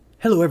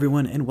Hello,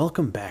 everyone, and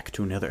welcome back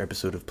to another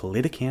episode of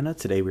Politicana.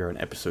 Today we are on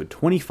episode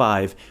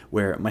 25,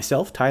 where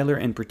myself, Tyler,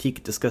 and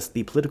Prateek discuss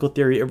the political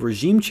theory of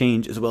regime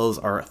change, as well as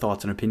our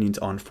thoughts and opinions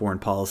on foreign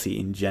policy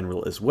in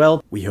general as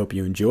well. We hope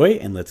you enjoy,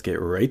 and let's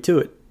get right to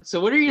it. So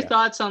what are your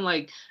thoughts on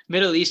like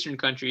Middle Eastern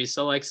countries?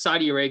 So like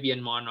Saudi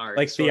Arabian monarchs.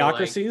 Like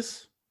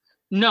theocracies?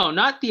 No,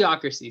 not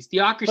theocracies.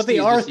 Theocracies. But they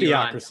are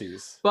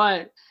theocracies.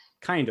 But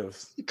kind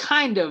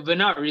of, but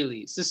not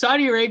really. So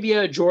Saudi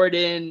Arabia,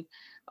 Jordan,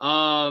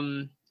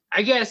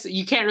 I guess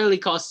you can't really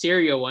call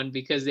Syria one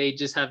because they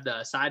just have the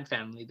Assad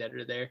family that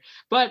are there.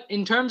 But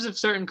in terms of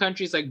certain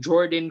countries like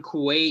Jordan,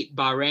 Kuwait,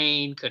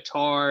 Bahrain,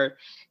 Qatar,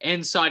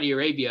 and Saudi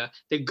Arabia,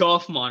 the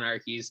Gulf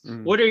monarchies,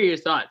 what are your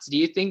thoughts? Do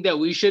you think that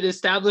we should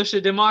establish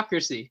a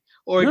democracy?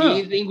 Or do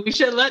you think we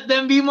should let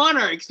them be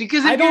monarchs?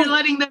 Because if you're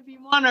letting them be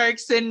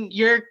monarchs, then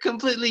you're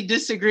completely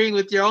disagreeing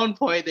with your own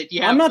point that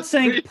you have. I'm not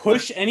saying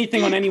push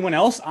anything on anyone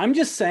else. I'm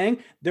just saying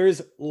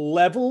there's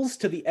levels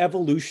to the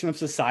evolution of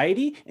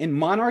society, and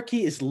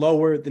monarchy is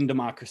lower than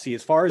democracy,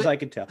 as far as I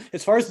can tell.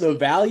 As far as the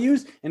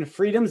values and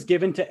freedoms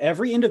given to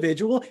every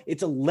individual,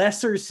 it's a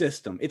lesser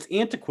system. It's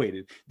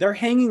antiquated. They're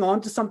hanging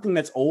on to something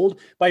that's old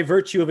by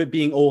virtue of it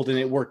being old and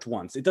it worked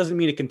once. It doesn't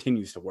mean it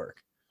continues to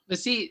work. But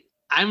see,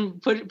 I'm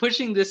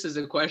pushing this as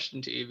a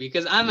question to you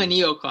because I'm a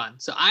neocon.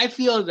 So I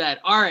feel that,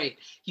 all right,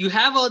 you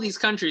have all these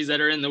countries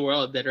that are in the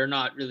world that are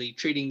not really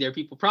treating their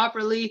people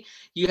properly.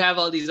 You have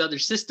all these other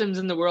systems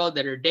in the world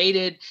that are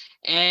dated,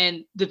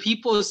 and the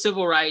people's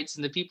civil rights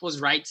and the people's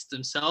rights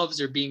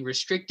themselves are being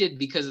restricted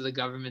because of the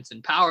governments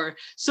in power.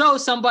 So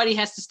somebody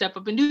has to step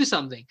up and do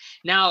something.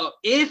 Now,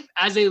 if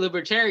as a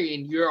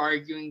libertarian, you're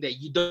arguing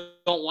that you don't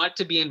want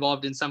to be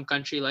involved in some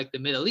country like the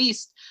Middle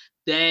East,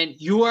 then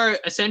you are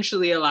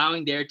essentially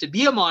allowing there to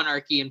be a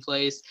monarchy in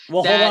place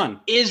that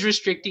is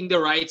restricting the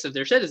rights of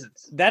their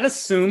citizens. That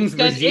assumes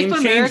regime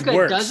change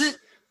works.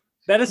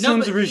 That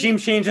assumes regime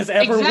change has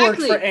ever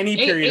worked for any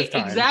period of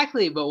time.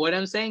 Exactly. But what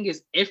I'm saying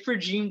is if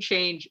regime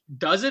change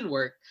doesn't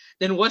work,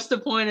 then what's the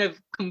point of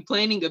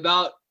complaining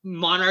about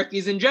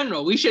monarchies in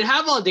general? We should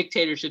have all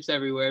dictatorships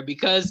everywhere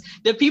because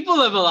the people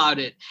have allowed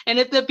it. And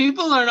if the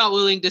people are not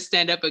willing to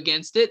stand up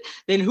against it,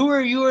 then who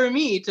are you or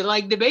me to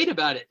like debate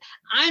about it?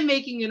 I'm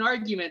making an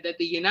argument that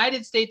the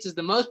United States is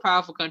the most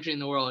powerful country in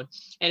the world.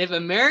 And if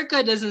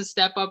America doesn't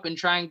step up in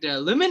trying to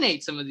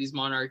eliminate some of these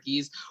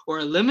monarchies or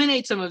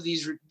eliminate some of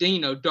these,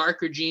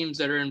 dark regimes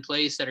that are in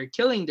place that are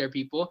killing their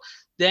people,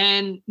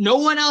 then no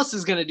one else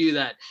is going to do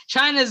that.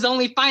 China is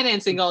only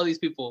financing all these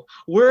people.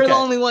 We're the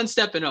only ones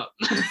stepping up.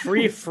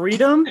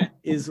 Freedom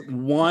is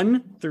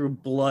won through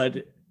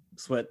blood,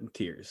 sweat, and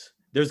tears.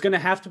 There's going to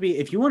have to be,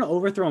 if you want to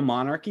overthrow a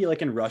monarchy,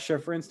 like in Russia,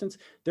 for instance,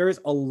 there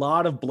is a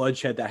lot of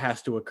bloodshed that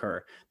has to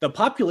occur. The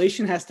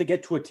population has to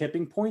get to a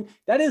tipping point.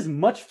 That is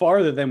much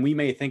farther than we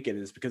may think it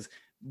is because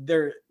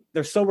they're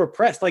so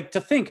repressed. Like, to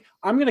think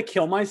I'm going to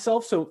kill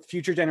myself so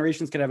future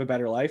generations can have a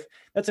better life,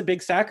 that's a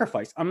big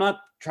sacrifice. I'm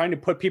not trying to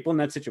put people in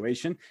that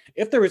situation.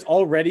 If there is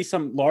already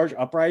some large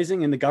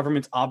uprising and the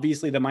government's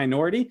obviously the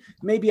minority,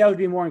 maybe I would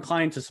be more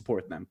inclined to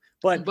support them.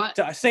 But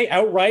to say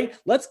outright,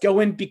 let's go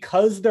in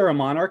because they're a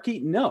monarchy,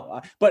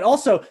 no. But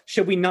also,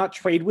 should we not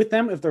trade with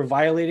them if they're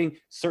violating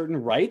certain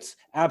rights?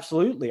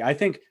 Absolutely. I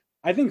think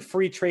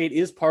free trade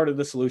is part of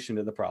the solution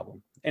to the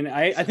problem. And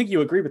I think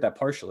you agree with that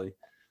partially.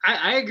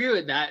 I agree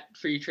with that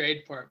free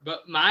trade part,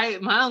 but my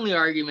only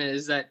argument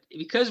is that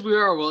because we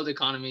are a world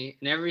economy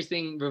and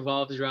everything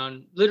revolves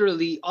around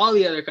literally all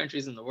the other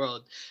countries in the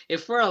world,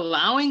 if we're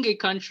allowing a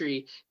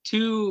country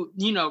to,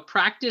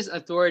 practice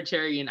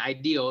authoritarian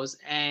ideals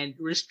and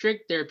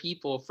restrict their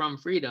people from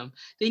freedom,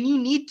 then you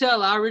need to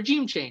allow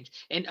regime change,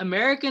 and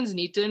Americans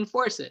need to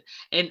enforce it.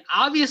 And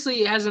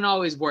obviously it hasn't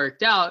always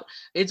worked out.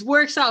 It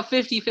works out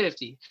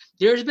 50-50.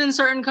 There's been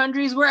certain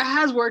countries where it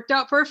has worked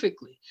out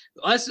perfectly.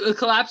 Us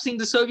collapsing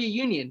the Soviet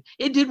Union,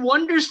 it did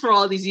wonders for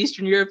all these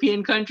Eastern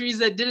European countries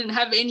that didn't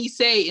have any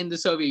say in the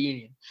Soviet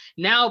Union.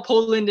 Now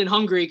Poland and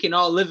Hungary can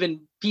all live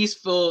in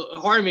peaceful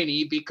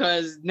harmony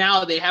because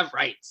now they have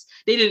rights.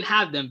 They didn't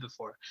have them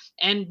before.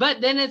 But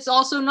then it's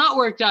also not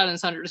worked out in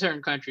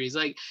certain countries.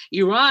 Like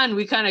Iran,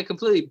 we kind of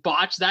completely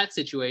botched that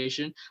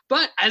situation.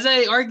 But as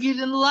I argued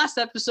in the last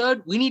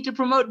episode, we need to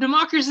promote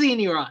democracy in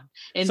Iran.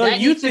 And so that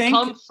needs to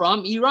come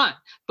from Iran.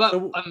 But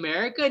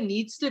America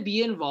needs to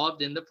be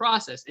involved in the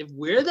process. If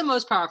we're the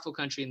most powerful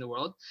country in the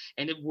world,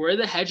 and if we're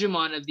the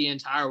hegemon of the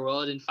entire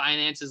world and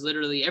finances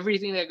literally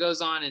everything that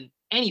goes on in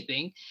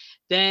anything,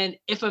 then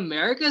if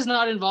America is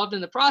not involved in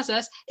the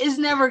process, it's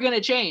never going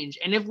to change.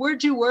 And if we're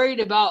too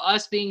worried about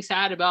us being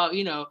sad about,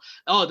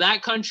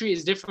 that country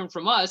is different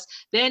from us,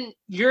 then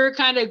you're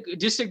kind of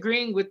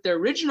disagreeing with the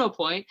original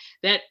point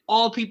that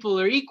all people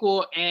are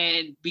equal.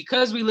 And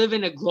because we live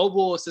in a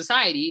global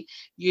society,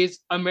 it's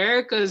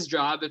America's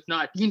job, if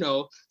not,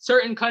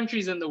 certain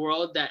countries in the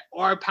world that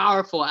are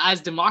powerful as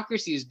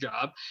democracy's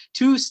job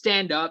to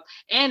stand up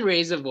and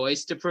raise a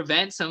voice to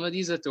prevent some of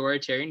these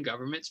authoritarian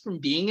governments from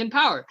being in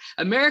power.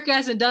 America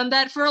hasn't done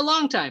that for a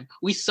long time.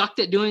 We sucked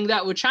at doing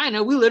that with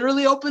China. We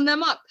literally opened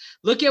them up.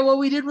 Look at what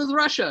we did with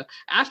Russia.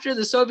 After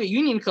the Soviet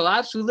Union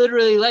collapsed, we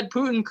literally let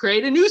Putin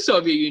create a new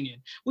Soviet Union.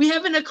 We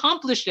haven't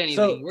accomplished anything.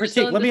 So, We're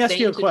still in let the me ask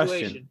you a same question.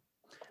 situation.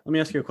 Let me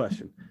ask you a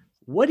question.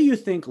 What do you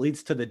think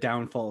leads to the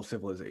downfall of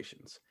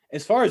civilizations?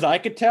 As far as I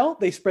could tell,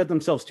 they spread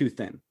themselves too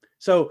thin.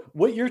 So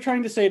what you're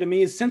trying to say to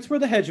me is, since we're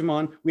the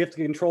hegemon, we have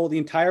to control the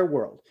entire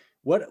world.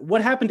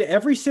 What happened to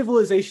every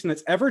civilization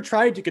that's ever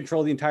tried to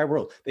control the entire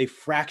world? They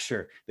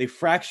fracture,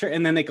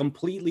 and then they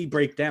completely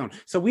break down.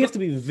 So we have to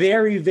be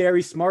very,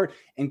 very smart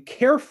and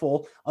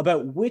careful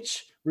about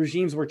which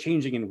regimes we're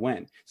changing and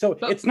when. So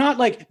it's not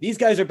like these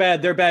guys are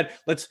bad, they're bad,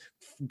 let's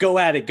go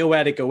at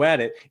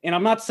it. And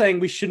I'm not saying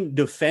we shouldn't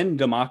defend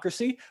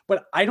democracy,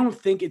 but I don't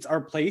think it's our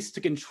place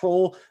to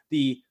control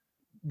the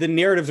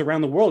narratives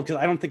around the world,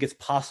 because I don't think it's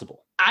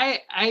possible. I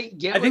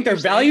think their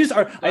values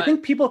are, I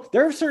think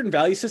there are certain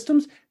value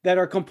systems that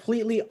are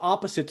completely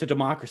opposite to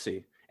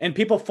democracy. And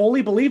people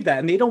fully believe that,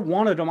 and they don't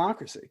want a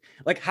democracy.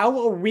 Like,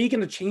 how are we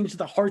going to change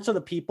the hearts of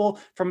the people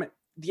from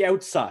the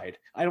outside?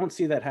 I don't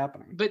see that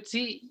happening. But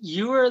see,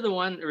 you were the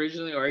one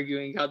originally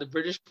arguing how the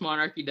British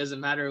monarchy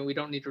doesn't matter and we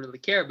don't need to really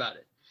care about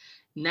it.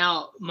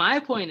 Now, my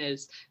point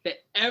is that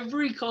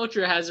every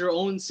culture has their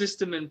own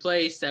system in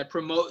place that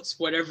promotes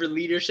whatever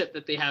leadership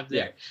that they have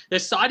there. Yeah. The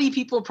Saudi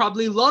people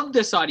probably love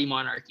the Saudi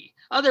monarchy.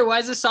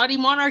 Otherwise, the Saudi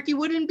monarchy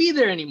wouldn't be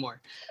there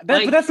anymore.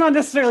 But that's not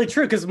necessarily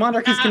true, because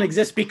monarchies can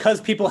exist because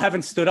people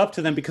haven't stood up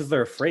to them because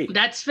they're afraid.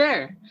 That's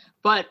fair.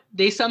 But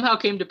they somehow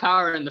came to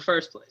power in the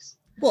first place.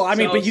 Well, I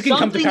mean, but you can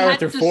come to power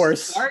through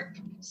force.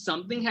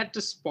 Something had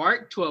to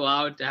spark to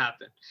allow it to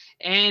happen.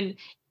 And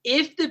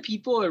if the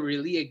people are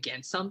really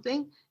against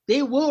something,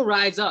 they will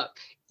rise up,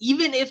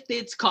 even if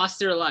it's cost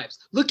their lives.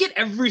 Look at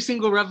every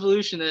single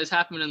revolution that has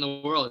happened in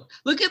the world.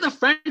 Look at the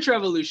French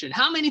Revolution.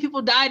 How many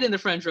people died in the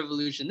French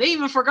Revolution? They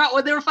even forgot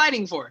what they were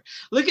fighting for.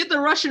 Look at the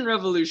Russian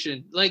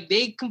Revolution. Like,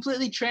 they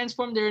completely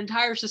transformed their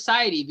entire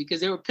society because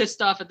they were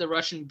pissed off at the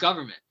Russian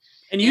government.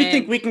 And you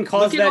think we can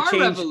cause that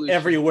change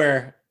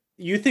everywhere?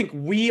 You think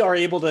we are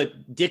able to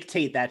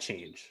dictate that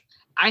change?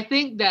 I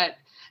think that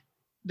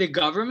the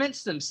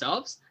governments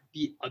themselves,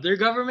 the other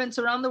governments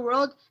around the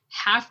world,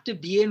 have to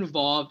be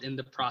involved in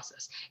the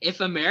process.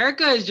 If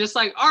America is just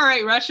like, all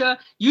right, Russia,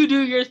 you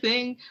do your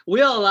thing,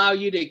 we'll allow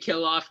you to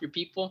kill off your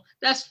people,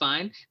 that's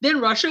fine,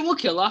 then Russia will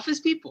kill off his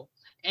people.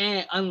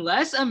 And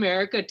unless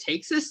America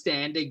takes a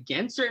stand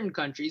against certain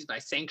countries by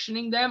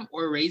sanctioning them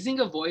or raising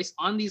a voice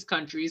on these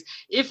countries,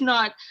 if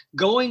not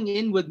going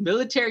in with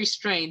military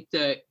strength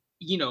to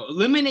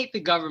eliminate the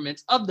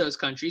governments of those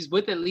countries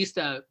with at least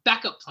a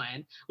backup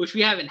plan, which we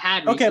haven't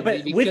had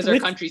recently because our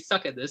countries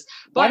suck at this.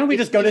 But why don't we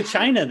just go to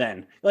China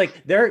then?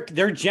 Like, they're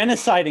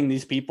genociding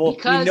these people.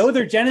 We know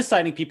they're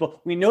genociding people.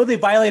 We know they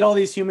violate all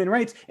these human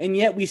rights, and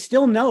yet we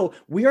still know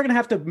we are going to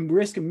have to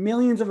risk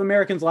millions of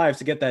Americans' lives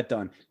to get that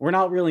done. We're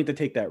not willing to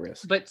take that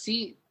risk. But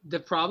see, the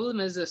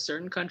problem is that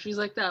certain countries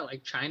like that,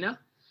 like China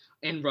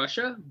and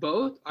Russia,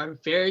 both are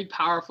very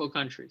powerful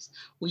countries.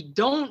 We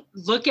don't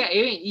look at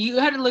it, you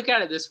had to look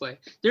at it this way.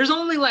 There's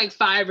only like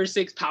 5 or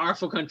 6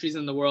 powerful countries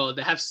in the world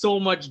that have so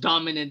much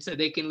dominance that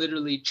they can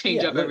literally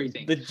change up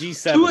everything. The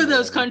G7. 2 of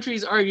those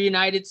countries are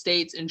United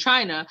States and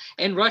China,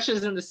 and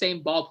Russia's in the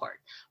same ballpark.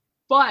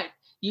 But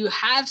you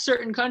have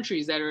certain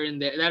countries that are in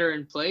there, that are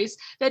in place,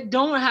 that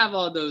don't have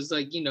all those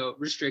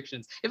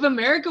restrictions. If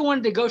America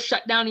wanted to go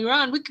shut down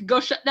Iran, we could go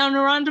shut down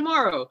Iran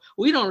tomorrow.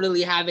 We don't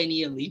really have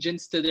any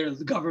allegiance to their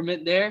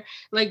government there.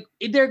 Like,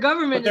 their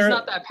government is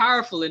not that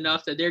powerful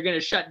enough that they're going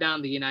to shut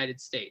down the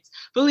United States.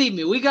 Believe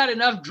me, we got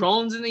enough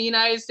drones in the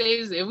United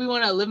States. If we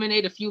want to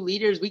eliminate a few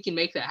leaders, we can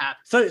make that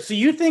happen. So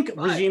you think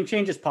regime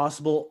change is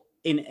possible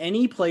in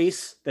any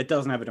place that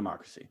doesn't have a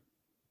democracy?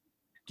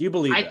 Do you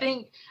believe that?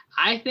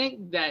 I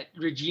think that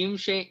regime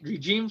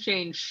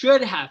change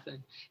should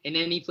happen in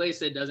any place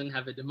that doesn't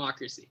have a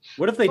democracy.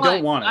 What if they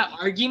don't want it? My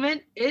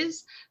argument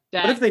is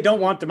that. What if they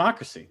don't want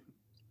democracy?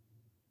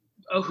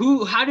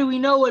 How do we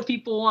know what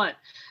people want?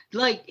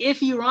 Like,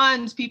 if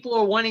Iran's people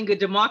are wanting a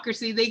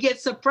democracy, they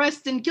get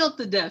suppressed and killed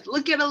to death.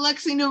 Look at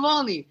Alexei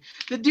Navalny.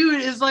 The dude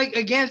is like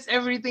against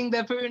everything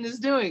that Putin is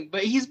doing,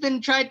 but he's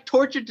been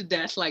tortured to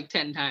death like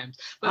 10 times.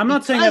 But I'm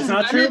not saying that's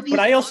not true, but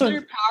I also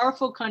other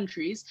powerful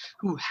countries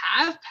who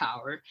have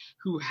power,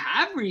 who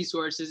have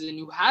resources, and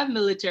who have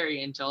military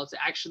intel to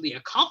actually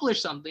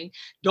accomplish something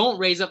don't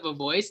raise up a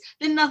voice,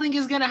 then nothing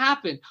is gonna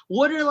happen.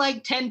 What are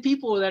like 10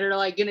 people that are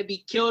like gonna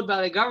be killed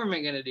by the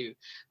government gonna do?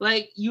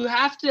 Like, you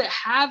have to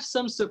have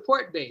some support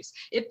base.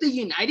 If the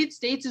United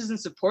States is in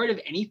support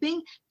of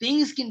anything,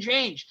 things can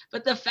change.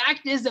 But the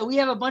fact is that we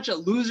have a bunch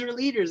of loser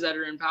leaders that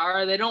are in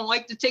power. They don't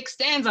like to take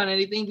stands on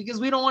anything because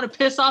we don't want to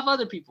piss off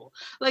other people.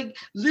 Like,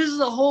 this is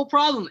the whole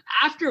problem.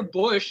 After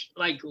Bush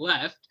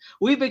left,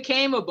 we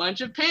became a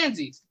bunch of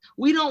pansies.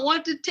 We don't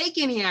want to take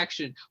any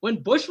action.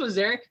 When Bush was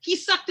there, he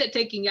sucked at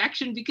taking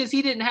action because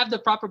he didn't have the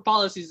proper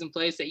policies in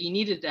place that he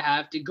needed to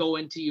have to go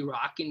into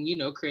Iraq and,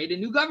 create a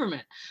new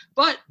government.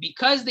 But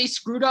because they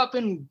screwed up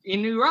in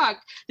Iraq,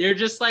 they're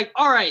just like,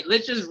 all right,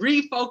 let's just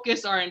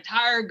refocus our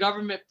entire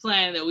government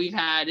plan that we've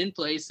had in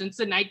place since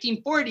the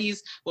 1940s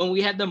when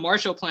we had the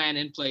Marshall Plan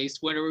in place,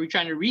 when we were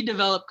trying to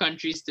redevelop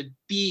countries to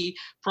be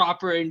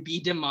proper and be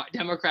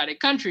democratic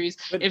countries.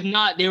 But if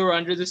not, they were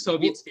under the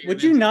Soviet state.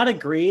 Would you not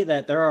agree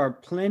that there are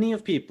plenty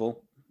of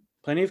people,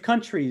 plenty of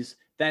countries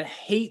that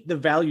hate the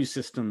value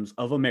systems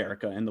of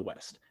America and the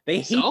West? They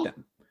hate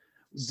them.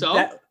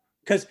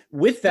 Because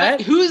with that,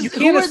 who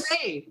are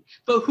they?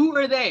 But who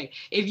are they?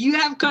 If you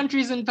have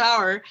countries in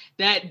power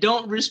that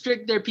don't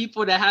restrict their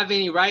people to have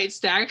any rights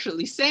to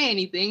actually say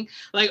anything,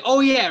 like, oh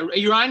yeah,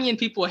 Iranian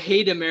people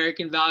hate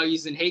American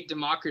values and hate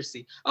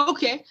democracy.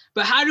 Okay,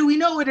 but how do we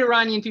know what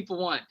Iranian people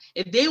want?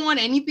 If they want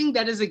anything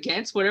that is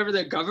against whatever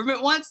their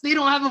government wants, they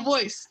don't have a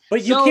voice.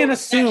 But you can't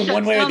assume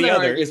one way or the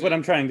other, is what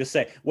I'm trying to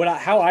say.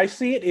 How I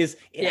see it is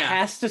it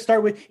has to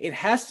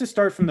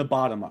start from the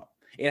bottom up.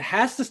 It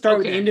has to start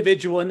with the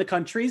individual in the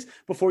countries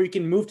before you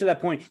can move to that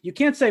point. You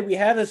can't say we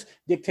have this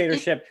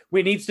dictatorship.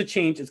 It needs to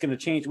change. It's going to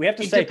change. We have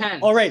to say,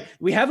 all right,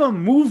 we have a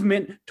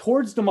movement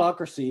towards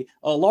democracy.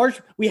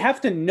 We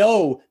have to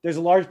know there's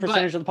a large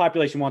percentage of the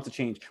population wants to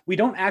change. We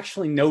don't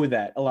actually know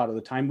that a lot of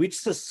the time. We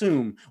just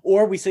assume,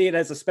 or we say it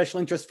as a special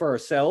interest for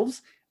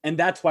ourselves. And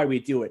that's why we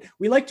do it.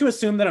 We like to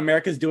assume that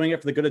America is doing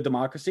it for the good of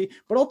democracy,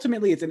 but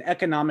ultimately it's an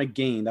economic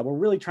gain that we're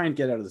really trying to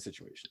get out of the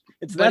situation.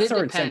 That's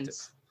our incentive.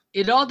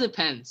 It all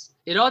depends.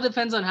 It all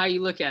depends on how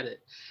you look at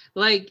it.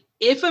 Like,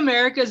 if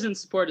America is in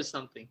support of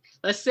something,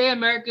 let's say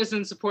America is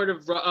in support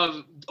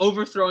of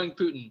overthrowing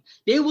Putin,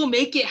 they will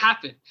make it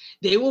happen.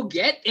 They will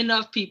get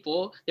enough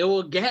people. They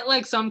will get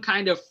like some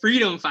kind of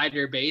freedom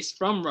fighter base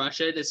from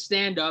Russia to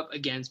stand up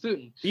against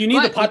Putin. You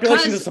need the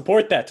population to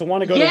support that, to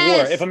want to go to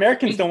war. If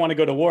Americans don't want to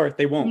go to war,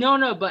 they won't.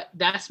 No, but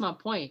that's my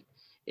point.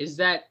 Is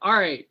that, all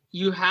right,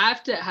 you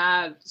have to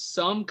have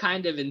some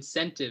kind of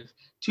incentive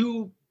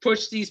to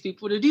push these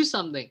people to do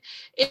something.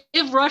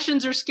 If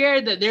Russians are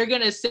scared that they're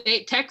going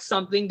to text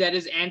something that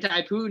is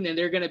anti-Putin and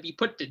they're going to be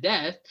put to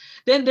death,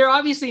 then they're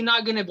obviously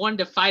not going to want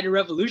to fight a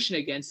revolution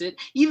against it,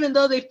 even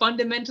though they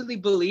fundamentally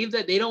believe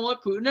that they don't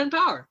want Putin in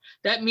power.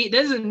 That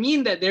doesn't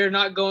mean that they're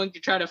not going to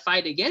try to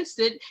fight against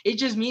it. It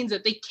just means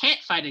that they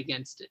can't fight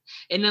against it.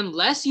 And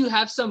unless you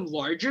have some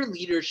larger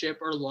leadership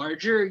or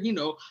larger,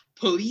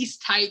 police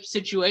type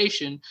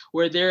situation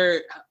where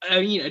they're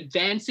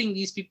advancing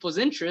these people's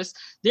interests,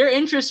 their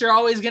interests are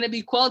always going to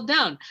be quelled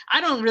down.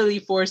 I don't really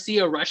foresee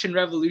a Russian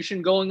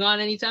revolution going on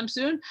anytime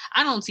soon.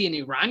 I don't see an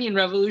Iranian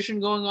revolution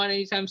going on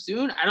anytime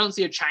soon. I don't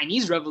see a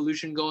Chinese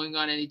revolution going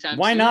on anytime soon.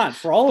 Why not?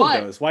 For all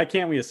of those, why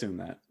can't we assume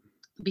that?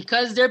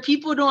 Because their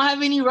people don't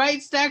have any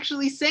rights to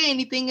actually say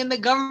anything, and the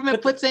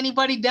government puts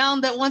anybody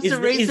down that wants to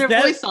raise their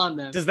voice on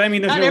them. Does that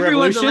mean there's not no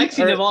everyone's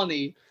revolution? Alexei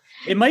Navalny.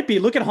 It might be.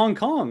 Look at Hong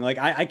Kong. Like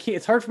I can't.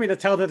 It's hard for me to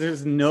tell that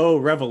there's no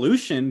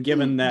revolution,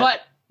 given that.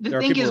 But the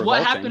thing is,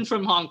 what happened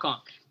from Hong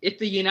Kong? If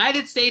the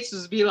United States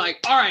was be like,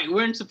 all right,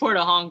 we're in support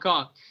of Hong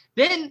Kong,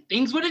 then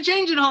things would have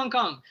changed in Hong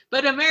Kong.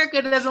 But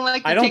America doesn't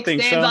like to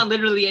take stands on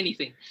literally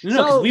anything.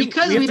 No,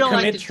 because we don't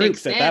like to take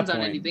stands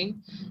on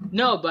anything.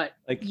 No, but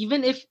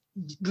even if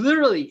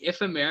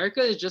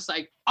America is just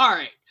like, all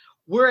right,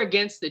 we're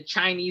against the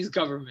Chinese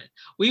government.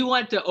 We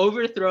want to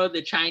overthrow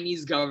the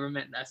Chinese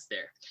government that's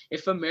there.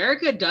 If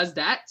America does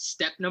that,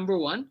 step number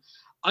one,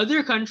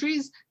 other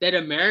countries that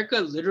America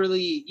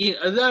literally,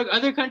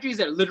 other countries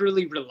that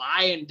literally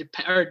rely and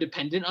are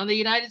dependent on the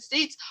United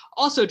States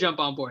also jump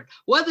on board,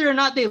 whether or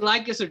not they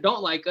like us or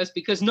don't like us,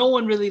 because no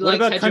one really likes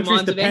hegemons of any world. What about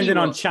countries dependent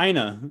on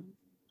China?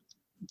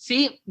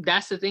 See,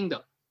 that's the thing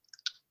though.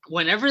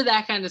 Whenever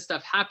that kind of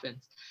stuff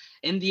happens,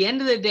 in the end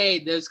of the day,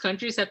 those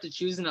countries have to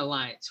choose an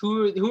alliance.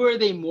 Who are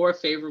they more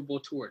favorable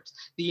towards?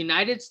 The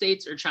United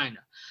States or China?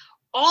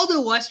 All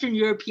the Western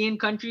European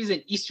countries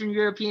and Eastern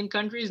European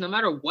countries, no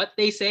matter what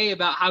they say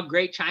about how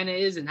great China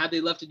is and how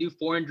they love to do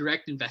foreign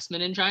direct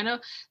investment in China,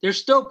 they're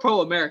still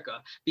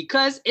pro-America.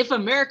 Because if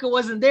America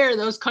wasn't there,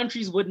 those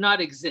countries would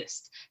not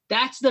exist.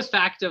 That's the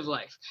fact of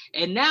life.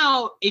 And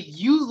now, if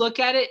you look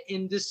at it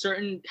in this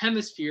certain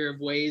hemisphere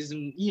of ways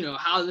and,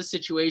 how the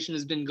situation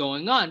has been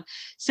going on,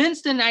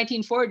 since the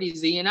 1940s,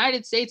 the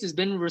United States has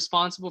been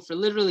responsible for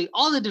literally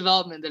all the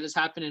development that has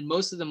happened in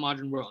most of the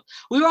modern world.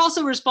 We were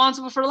also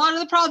responsible for a lot of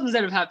the problems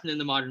that have happened in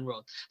the modern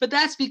world. But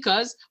that's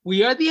because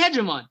we are the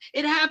hegemon.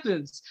 It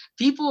happens.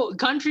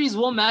 Countries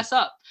will mess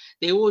up.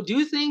 They will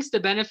do things to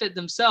benefit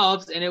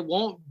themselves, and it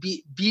won't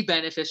be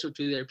beneficial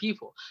to their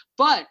people.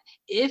 But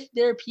if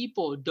their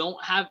people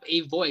don't have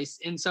a voice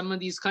in some of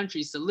these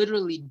countries to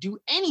literally do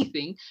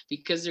anything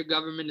because their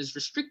government is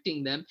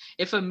restricting them,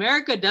 if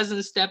America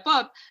doesn't step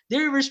up,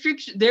 their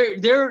restriction,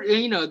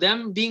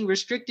 them being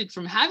restricted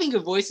from having a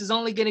voice is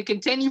only going to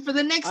continue for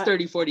the next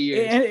 30, 40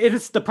 years. And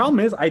it's the problem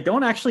is, I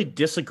don't actually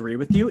disagree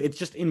with you. It's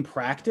just in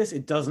practice,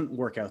 it doesn't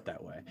work out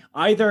that way.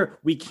 Either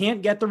we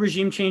can't get the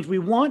regime change we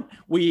want,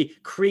 we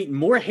create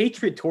more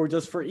hatred towards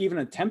us for even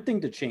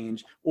attempting to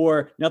change,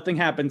 or nothing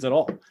happens at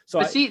all. So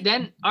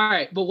all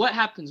right, but what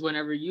happens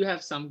whenever you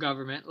have some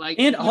government like?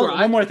 And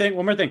one more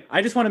thing.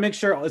 I just want to make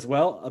sure as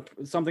well.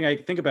 Something I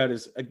think about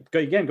is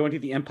again going to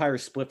the empire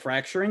split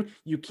fracturing.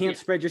 You can't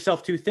spread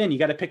yourself too thin. You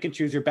got to pick and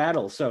choose your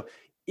battles. So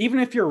even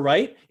if you're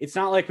right, it's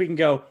not like we can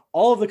go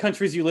all of the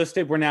countries you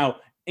listed we're now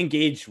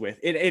engaged with.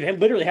 It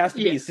literally has to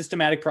be a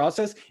systematic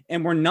process,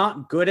 and we're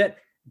not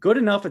good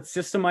enough at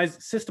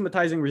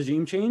systematizing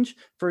regime change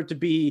for it to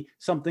be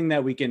something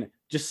that we can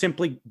just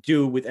simply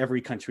do with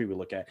every country we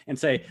look at and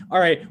say, all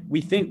right,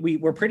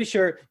 we're pretty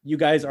sure you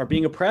guys are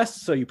being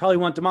oppressed, so you probably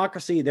want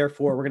democracy,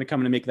 therefore we're going to come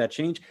in and make that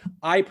change.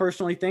 I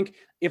personally think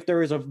if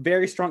there is a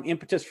very strong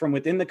impetus from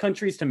within the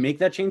countries to make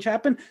that change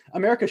happen,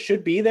 America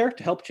should be there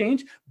to help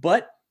change,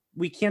 but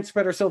we can't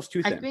spread ourselves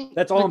too thin.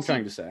 That's all I'm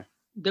trying to say.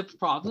 The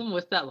problem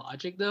with that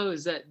logic, though,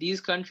 is that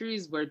these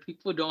countries where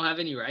people don't have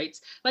any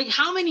rights, like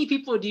how many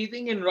people do you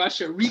think in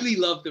Russia really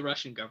love the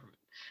Russian government?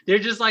 They're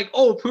just like,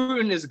 oh,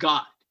 Putin is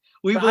God.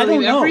 We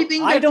believe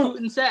everything that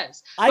Putin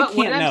says. I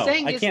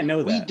can't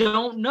know that. We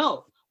don't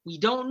know. We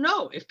don't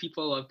know if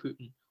people love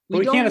Putin.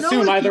 We can't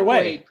assume either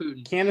way.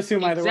 Can't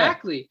assume either way.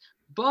 Exactly.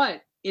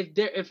 But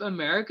if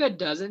America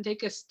doesn't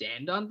take a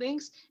stand on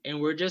things and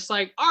we're just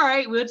like, all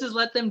right, we'll just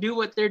let them do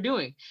what they're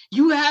doing.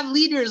 You have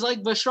leaders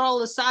like Bashar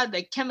al-Assad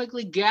that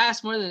chemically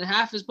gas more than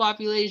half his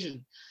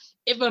population.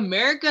 If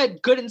America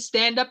couldn't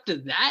stand up to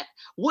that,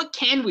 what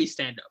can we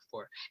stand up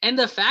for? And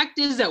the fact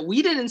is that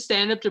we didn't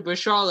stand up to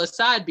Bashar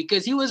al-Assad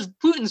because he was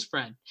Putin's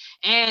friend.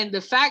 And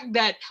the fact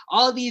that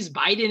all these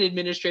Biden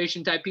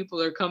administration type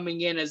people are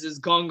coming in as this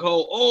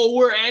gung-ho, oh,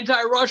 we're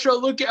anti-Russia,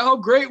 look at how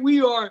great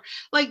we are.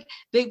 Like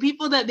the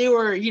people that they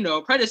were,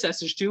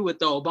 predecessors to with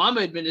the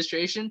Obama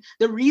administration,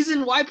 the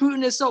reason why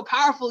Putin is so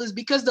powerful is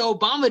because the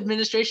Obama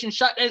administration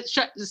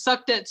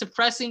sucked at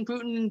suppressing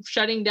Putin and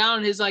shutting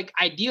down his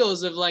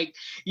ideals of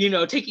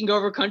taking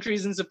over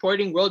countries and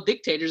supporting world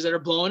dictators that are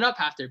blowing up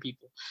half their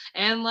people.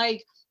 And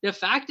the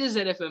fact is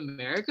that if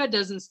America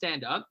doesn't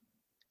stand up,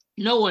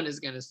 no one is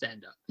going to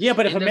stand up. Yeah,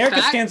 but if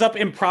America stands up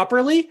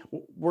improperly,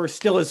 we're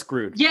still as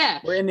screwed. Yeah,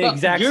 we're in the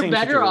exact same situation.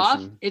 You're better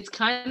off. It's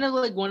kind of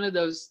like one of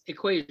those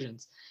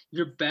equations.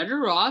 You're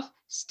better off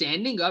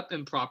standing up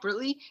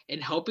improperly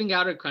and helping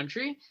out a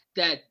country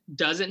that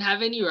doesn't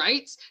have any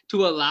rights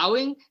to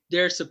allowing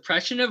their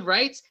suppression of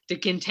rights to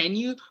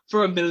continue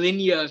for a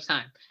millennia of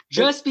time.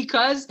 Just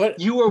because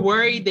you were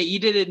worried that you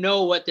didn't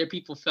know what their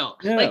people felt.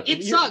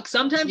 It sucks.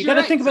 Sometimes you got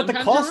to think about the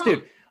cost,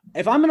 dude.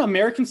 If I'm an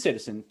American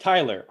citizen,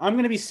 Tyler, I'm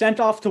going to be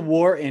sent off to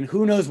war in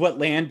who knows what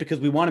land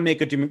because we want to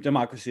make a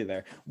democracy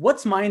there.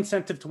 What's my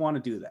incentive to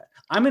want to do that?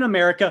 I'm in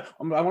America.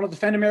 I want to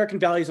defend American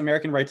values,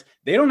 American rights.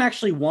 They don't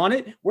actually want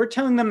it. We're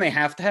telling them they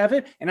have to have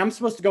it, and I'm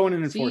supposed to go in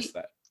and enforce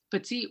that.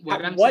 But see,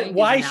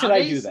 why should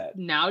I do that?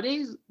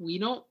 Nowadays, we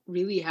don't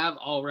really have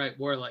all-right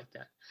war like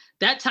that.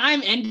 That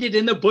time ended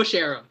in the Bush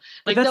era.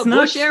 That's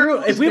not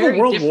true. If we have a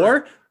world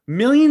war,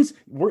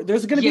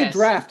 there's going to be a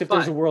draft if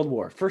there's a world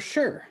war. For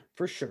sure.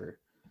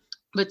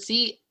 But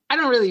see, I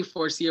don't really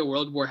foresee a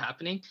world war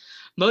happening.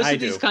 Most of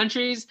these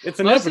countries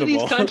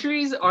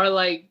are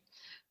like,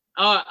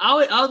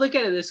 I'll look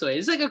at it this way.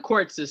 It's like a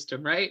court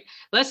system, right?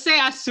 Let's say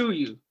I sue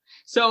you.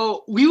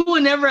 So we will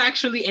never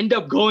actually end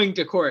up going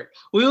to court.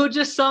 We will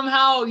just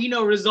somehow,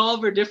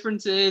 resolve our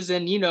differences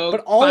and, but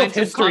all of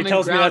history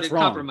tells me that's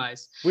wrong.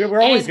 Compromise. We're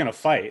always going to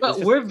fight.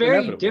 But we're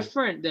very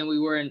different than we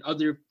were in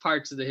other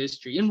parts of the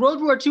history. In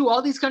World War II,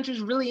 all these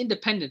countries were really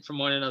independent from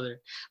one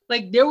another.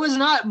 There was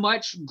not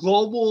much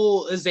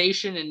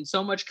globalization and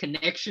so much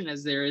connection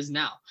as there is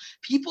now.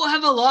 People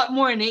have a lot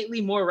more innately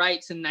more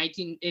rights in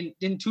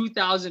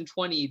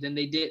 2020 than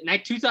they did,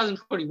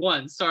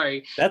 2021,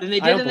 than they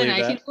did in the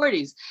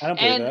 1940s.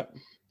 And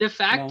the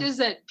fact is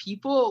that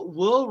people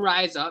will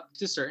rise up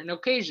to certain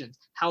occasions.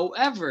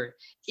 However,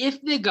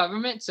 if the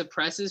government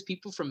suppresses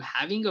people from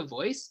having a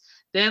voice,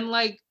 then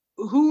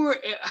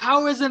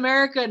how is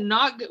America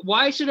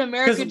why should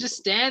America just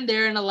stand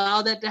there and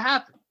allow that to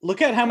happen?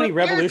 Look at how many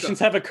revolutions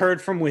have occurred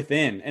from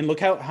within, and look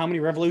how many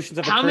revolutions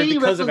have occurred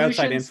because of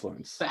outside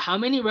influence. But how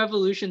many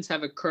revolutions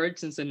have occurred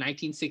since the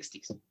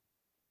 1960s?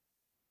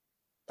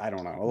 I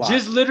don't know. A lot.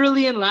 Just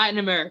literally in Latin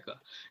America.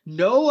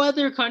 No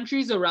other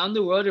countries around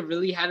the world have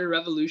really had a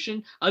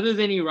revolution other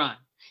than Iran.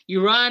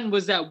 Iran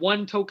was that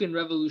one token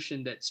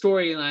revolution, that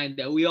storyline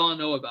that we all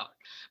know about.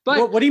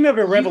 But what do you mean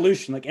by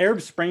revolution?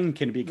 Arab Spring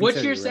can be considered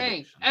what you're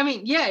saying. I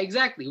mean, yeah,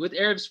 exactly. With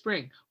Arab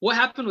Spring. What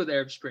happened with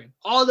Arab Spring?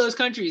 All those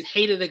countries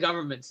hated the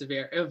governments of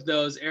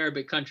those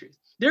Arabic countries.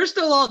 They're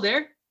still all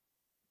there.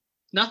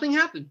 Nothing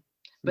happened.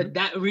 But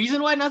that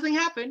reason why nothing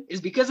happened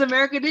is because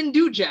America didn't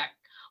do jack.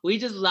 We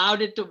just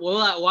allowed it to,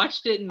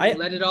 watched it and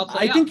let it all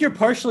play out. I think you're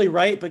partially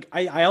right, but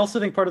I also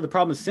think part of the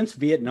problem is since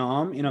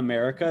Vietnam in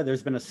America,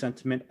 there's been a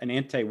sentiment, an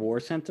anti-war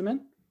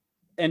sentiment.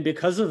 And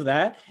because of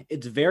that,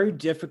 it's very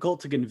difficult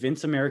to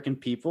convince American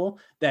people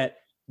that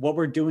what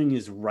we're doing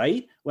is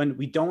right when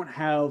we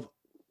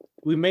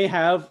may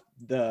have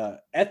the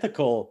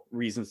ethical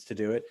reasons to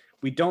do it.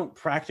 We don't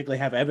practically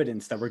have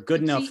evidence that we're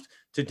good enough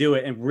to do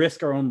it and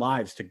risk our own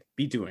lives to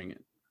be doing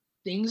it.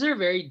 Things are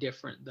very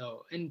different,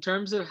 though, in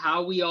terms of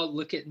how we all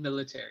look at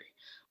military.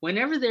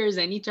 Whenever there is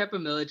any type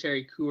of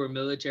military coup or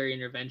military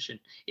intervention,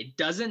 it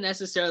doesn't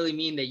necessarily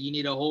mean that you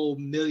need a whole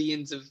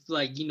millions of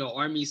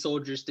army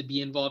soldiers to be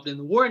involved in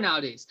the war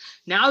nowadays.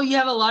 Now you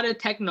have a lot of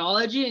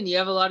technology and you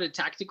have a lot of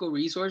tactical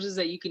resources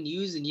that you can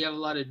use, and you have a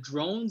lot of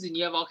drones and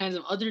you have all kinds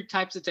of other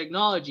types of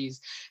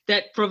technologies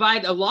that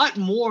provide a lot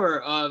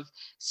more of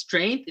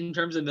strength in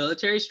terms of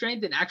military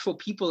strength than actual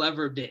people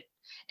ever did.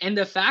 And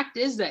the fact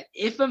is that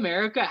if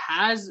America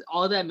has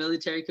all that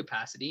military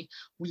capacity,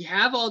 we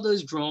have all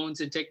those drones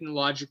and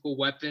technological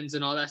weapons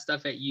and all that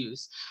stuff at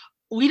use,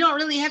 we don't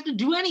really have to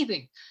do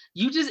anything.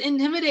 You just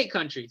intimidate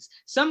countries.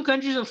 Some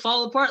countries will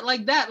fall apart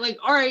like that. Like,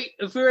 all right,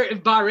 if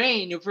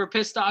we're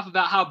pissed off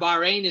about how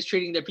Bahrain is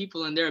treating their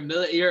people and they're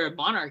a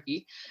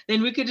monarchy,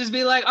 then we could just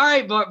be like, all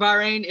right,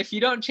 Bahrain, if you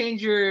don't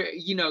change your,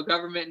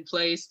 government in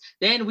place,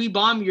 then we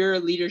bomb your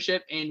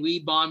leadership and we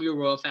bomb your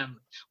royal family.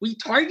 We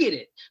target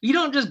it. You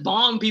don't just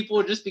bomb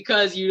people just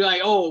because you're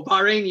like, oh,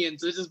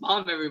 Bahrainians, let's just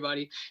bomb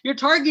everybody. You're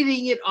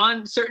targeting it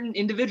on certain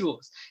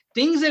individuals.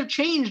 Things have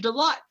changed a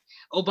lot.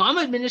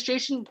 Obama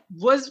administration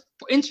was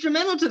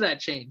instrumental to that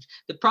change.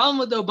 The problem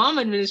with the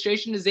Obama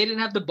administration is they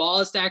didn't have the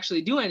balls to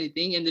actually do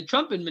anything, and the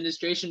Trump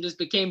administration just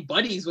became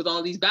buddies with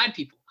all these bad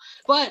people.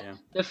 But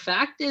the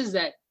fact is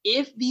that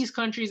if these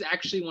countries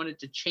actually wanted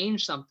to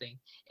change something,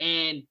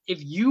 and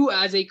if you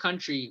as a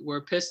country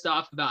were pissed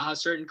off about how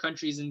certain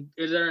countries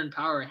that are in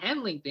power are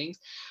handling things,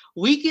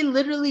 we can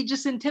literally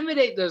just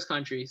intimidate those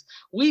countries.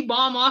 We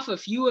bomb off a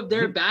few of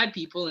their bad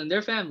people and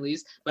their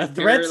families, like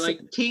they're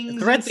like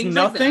kings and things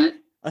nothing. like that.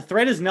 A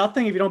threat is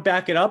nothing if you don't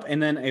back it up, and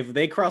then if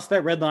they cross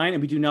that red line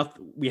and we do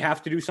nothing, we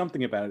have to do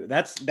something about it.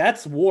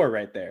 That's war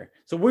right there.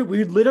 So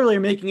we literally are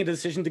making a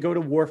decision to go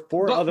to war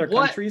for other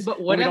countries.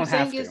 But what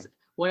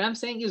I'm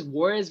saying is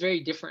war is very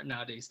different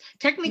nowadays.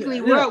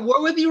 Technically, we're at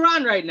war with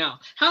Iran right now.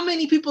 How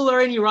many people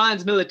are in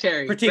Iran's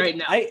military right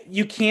now?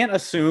 You can't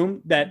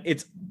assume that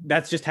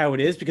that's just how it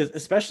is, because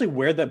especially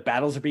where the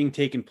battles are being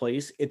taken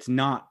place, it's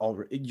not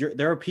already.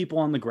 There are people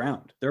on the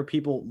ground. There are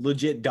people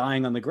legit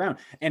dying on the ground,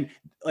 and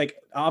like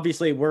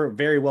obviously we're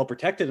very well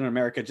protected in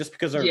America just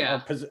because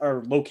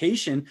our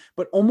location.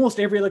 But almost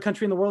every other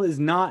country in the world is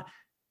not,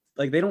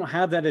 like, they don't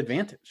have that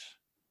advantage.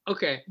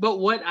 Okay, but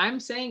what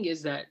I'm saying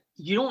is that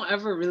you don't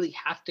ever really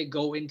have to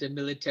go into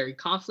military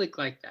conflict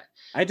like that.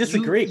 I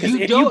disagree, because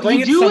if you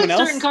bring it to someone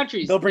else,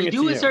 they'll bring it to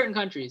you. You do with certain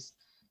countries.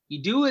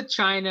 You do with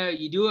China,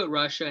 you do with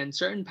Russia, and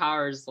certain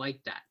powers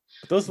like that.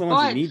 But those are the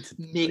ones you need to.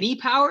 Mini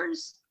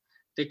powers,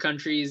 the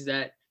countries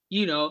that,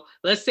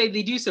 let's say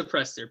they do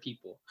suppress their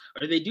people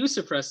or they do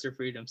suppress their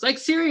freedoms, like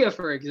Syria,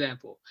 for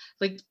example.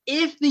 Like,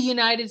 if the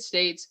United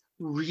States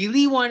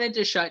really wanted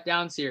to shut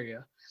down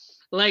Syria,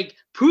 like,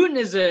 Putin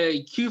is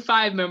a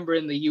Q5 member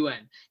in the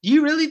UN. Do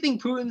you really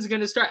think Putin's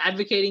going to start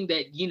advocating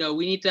that,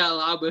 we need to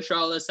allow Bashar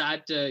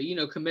al-Assad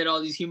to, commit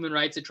all these human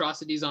rights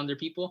atrocities on their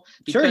people?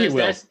 Because sure he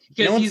will.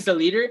 Because he's the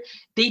leader?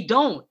 They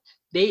don't.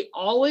 They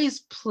always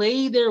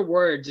play their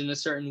words in a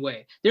certain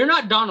way. They're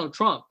not Donald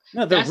Trump.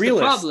 No, they're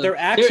realists. Their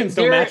actions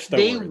don't match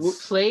their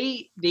words.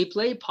 They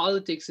play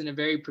politics in a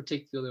very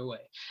particular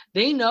way.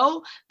 They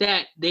know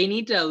that they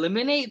need to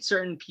eliminate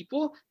certain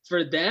people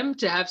for them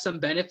to have some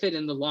benefit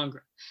in the long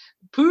run.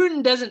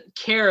 Putin doesn't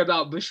care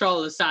about Bashar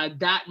al-Assad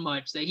that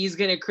much that he's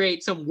going to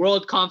create some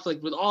world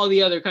conflict with all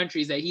the other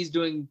countries that he's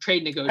doing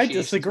trade negotiations. I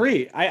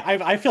disagree.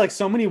 I feel like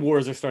so many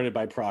wars are started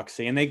by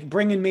proxy, and they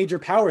bring in major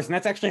powers, and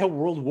that's actually how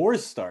world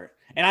wars start.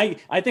 And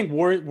I think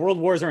world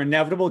wars are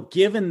inevitable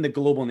given the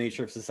global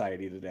nature of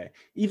society today,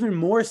 even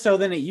more so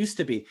than it used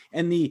to be.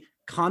 And the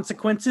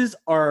consequences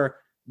are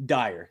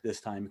dire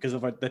this time because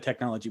of the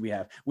technology we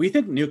have. We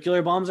think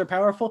nuclear bombs are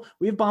powerful.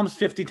 We have bombs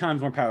 50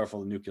 times more powerful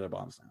than nuclear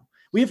bombs now.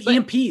 We have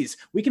EMPs.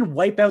 We can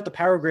wipe out the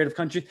power grid of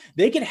countries.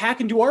 They can hack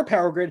into our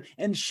power grid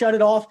and shut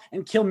it off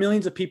and kill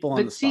millions of people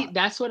on the spot. See,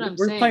 that's what I'm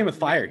saying. We're playing with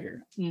fire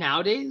here.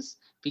 Nowadays,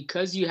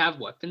 because you have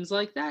weapons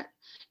like that,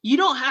 you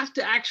don't have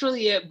to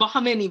actually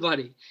bomb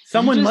anybody.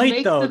 Someone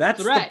might, though.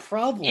 That's the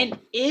problem. And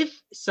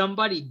if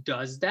somebody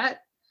does that,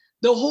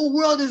 the whole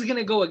world is going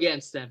to go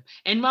against them.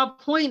 And my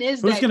point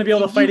is who's going to be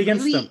able to fight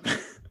against them?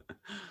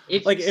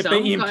 If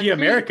they EMP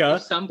America,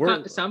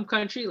 some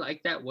country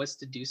like that was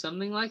to do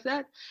something like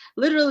that,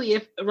 literally,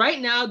 if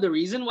right now the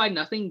reason why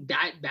nothing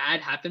that bad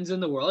happens in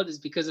the world is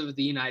because of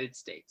the United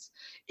States.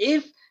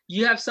 If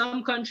you have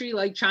some country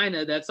like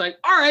China that's like,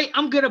 all right,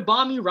 I'm going to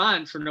bomb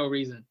Iran for no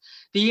reason,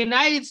 the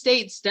United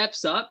States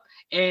steps up,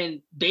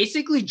 and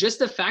basically just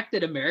the fact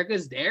that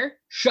America's there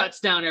shuts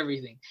down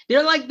everything.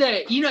 They're like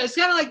it's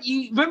kind of like,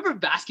 you remember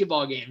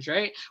basketball games,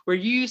 right? Where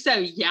you used to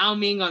have Yao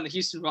Ming on the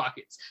Houston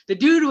Rockets. The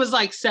dude was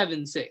like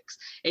 7'6",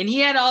 and he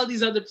had all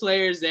these other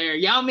players there.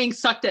 Yao Ming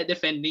sucked at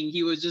defending.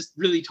 He was just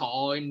really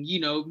tall and,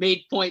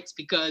 made points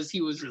because he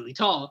was really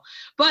tall.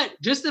 But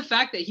just the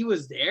fact that he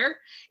was there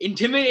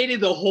intimidated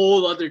the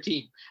whole other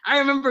team. I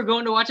remember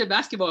going to watch a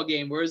basketball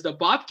game where it was the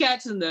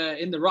Bobcats and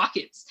the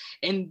Rockets,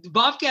 and the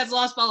Bobcats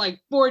lost by like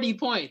 40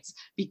 points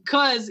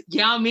because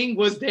Yao Ming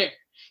was there.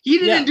 He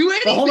didn't do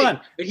anything,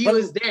 but he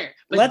was there.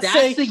 But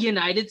that's the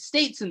United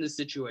States in this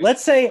situation.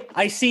 Let's say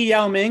I see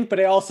Yao Ming, but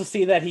I also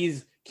see that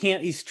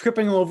he's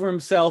tripping over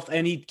himself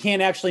and he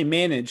can't actually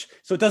manage.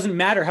 So it doesn't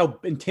matter how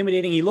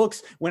intimidating he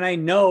looks when I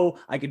know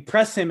I could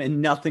press him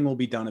and nothing will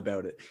be done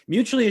about it.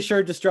 Mutually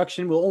assured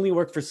destruction will only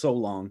work for so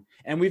long.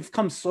 And we've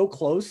come so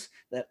close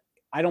that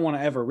I don't want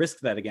to ever risk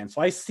that again.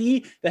 So I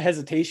see the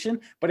hesitation,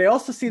 but I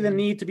also see the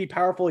need to be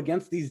powerful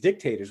against these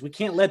dictators. We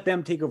can't let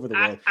them take over the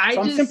world.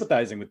 I'm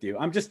sympathizing with you.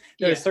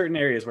 There are certain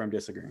areas where I'm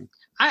disagreeing.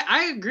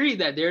 I agree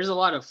that there's a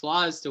lot of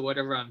flaws to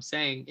whatever I'm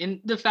saying.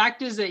 And the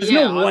fact is that there's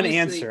no one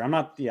answer. I'm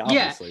not,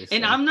 obviously.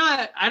 And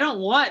I don't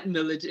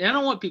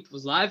want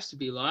people's lives to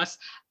be lost.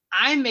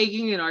 I'm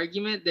making an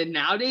argument that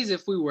nowadays,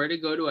 if we were to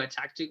go to a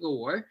tactical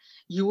war,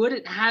 you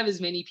wouldn't have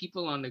as many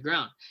people on the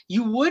ground.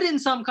 You would in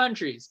some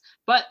countries.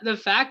 But the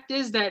fact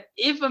is that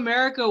if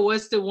America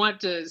was to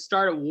want to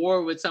start a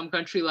war with some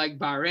country like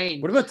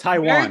Bahrain. What about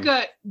Taiwan?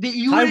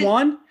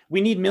 Taiwan, we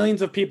need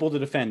millions of people to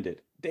defend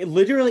it.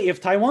 Literally, if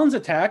Taiwan's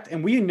attacked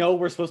and we know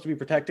we're supposed to be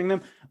protecting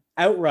them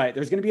outright,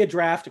 there's going to be a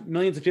draft.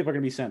 Millions of people are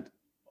going to be sent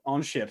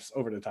on ships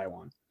over to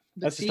Taiwan.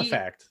 That's just a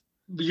fact.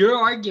 Your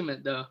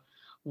argument, though.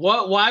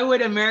 Why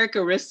would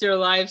America risk their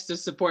lives to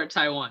support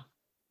Taiwan?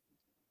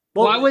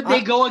 Well, why would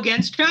they go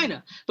against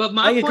China? But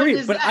I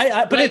agree. But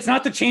it's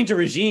not to change a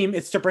regime;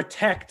 it's to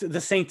protect the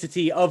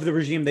sanctity of the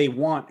regime they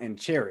want and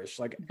cherish.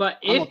 But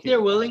if they're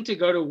willing to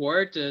go to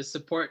war to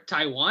support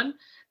Taiwan,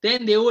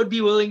 then they would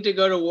be willing to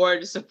go to war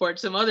to support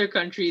some other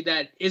country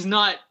that is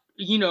not,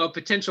 a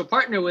potential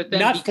partner with them.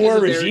 Not for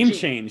a regime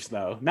change,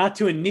 though. Not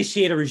to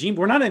initiate a regime.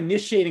 We're not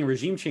initiating a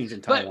regime change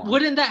in Taiwan. But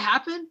wouldn't that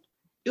happen?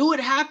 It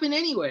would happen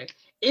anyway.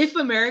 If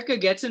America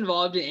gets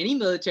involved in any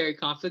military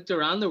conflict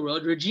around the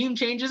world, regime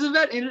change is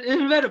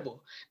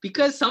inevitable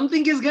because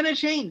something is going to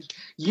change.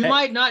 You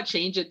might not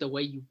change it the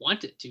way you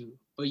want it to,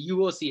 but you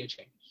will see a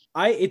change.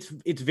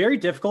 It's very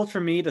difficult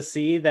for me to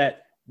see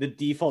that the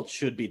default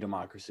should be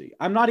democracy.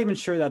 I'm not even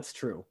sure that's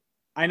true.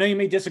 I know you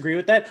may disagree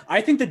with that.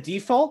 I think the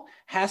default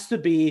has to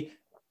be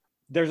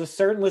there's a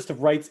certain list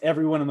of rights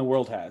everyone in the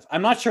world has.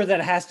 I'm not sure that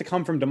it has to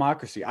come from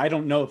democracy. I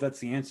don't know if that's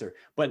the answer,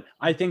 but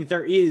I think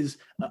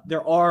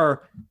there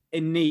are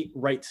innate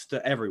rights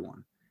to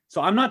everyone.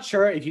 So I'm not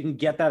sure if you can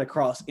get that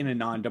across in a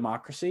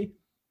non-democracy.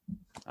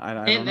 I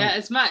don't know.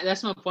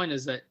 That's my point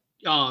is that,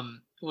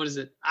 what is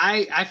it?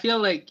 I feel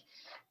like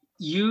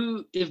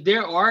if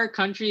there are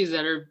countries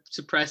that are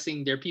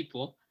suppressing their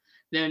people,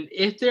 then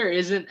if there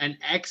isn't an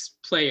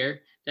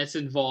ex-player that's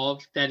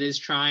involved that is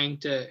trying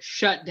to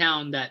shut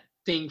down that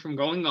thing from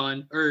going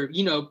on, or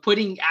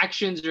putting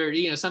actions,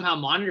 or somehow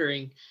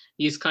monitoring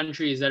these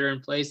countries that are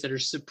in place that are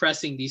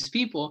suppressing these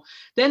people,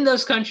 then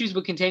those countries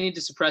will continue to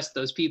suppress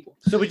those people.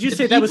 So would you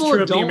say that was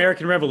true of the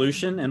American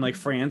Revolution, and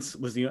France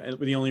was the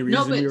only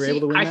reason we were able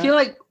to win? I feel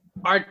like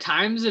our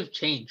times have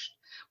changed.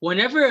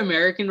 Whenever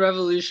American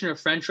Revolution or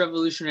French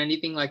Revolution or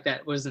anything like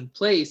that was in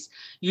place,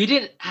 you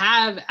didn't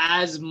have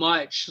as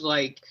much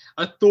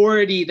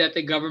authority that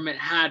the government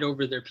had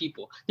over their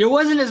people. There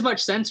wasn't as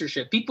much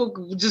censorship.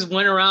 People just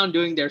went around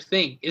doing their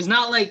thing. It's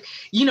not like,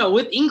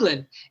 with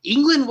England.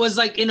 England was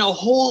in a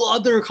whole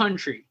other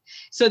country.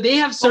 So they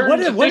have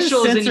certain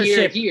officials in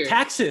here.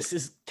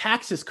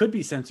 Taxes could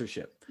be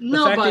censorship. The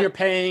fact that you're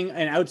paying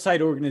an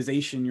outside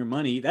organization your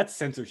money, that's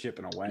censorship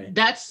in a way.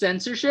 That's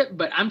censorship,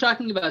 but I'm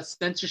talking about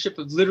censorship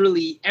of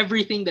literally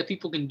everything that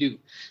people can do.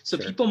 So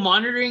people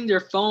monitoring their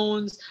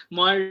phones,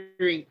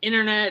 monitoring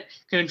internet,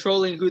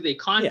 controlling who they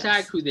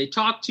contact, who they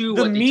talk to,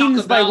 the what they talk about. The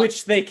means by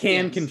which they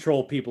can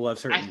control people have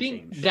certainly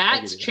changed. I think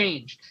that's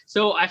changed.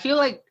 So I feel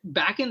like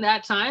back in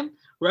that time,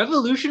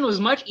 revolution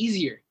was much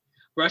easier.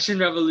 Russian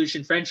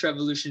Revolution, French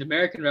Revolution,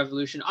 American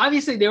Revolution.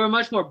 Obviously, they were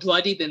much more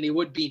bloody than they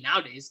would be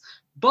nowadays.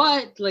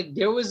 But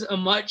there was a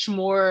much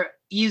more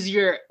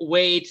easier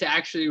way to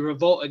actually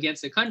revolt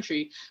against the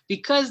country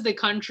because the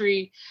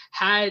country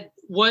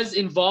was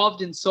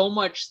involved in so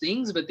much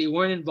things, but they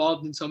weren't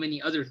involved in so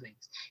many other things.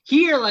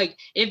 Here,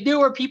 if there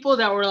were people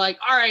that were all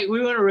right,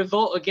 we want to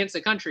revolt against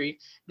the country,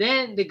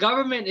 then the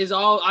government is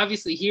all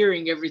obviously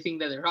hearing everything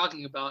that they're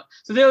talking about.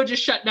 So they would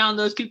just shut down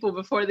those people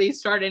before they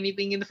start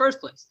anything in the first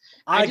place.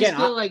 I just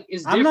feel like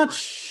it's different. I'm not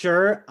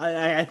sure.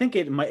 I think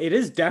it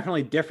is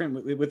definitely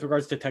different with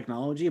regards to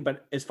technology,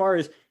 but as far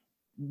as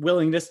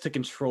willingness to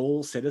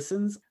control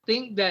citizens, I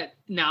think that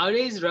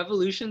nowadays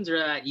revolutions are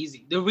that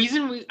easy. The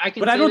reason I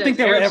don't think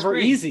they were ever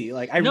easy.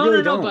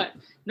 No, but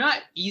not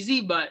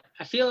easy. But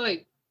I feel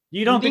like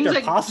you don't think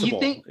they're possible. You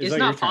think it's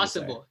not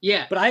possible.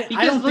 Yeah, but I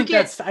don't think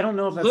I don't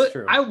know if that's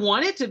true. I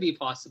want it to be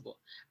possible.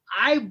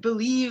 I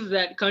believe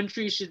that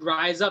countries should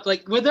rise up,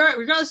 like whether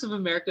regardless of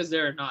America's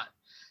there or not.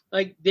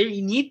 Like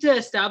they need to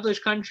establish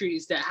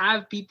countries that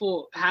have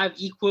people have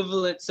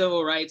equivalent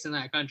civil rights in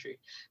that country.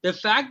 The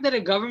fact that a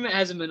government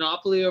has a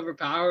monopoly over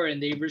power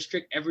and they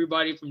restrict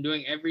everybody from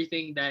doing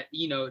everything that,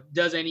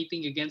 does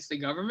anything against the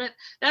government,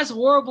 that's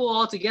horrible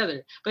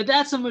altogether. But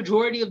that's a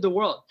majority of the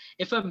world.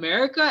 If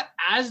America,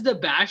 as the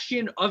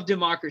bastion of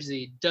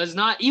democracy, does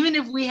not, even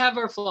if we have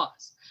our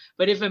flaws,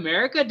 but if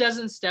America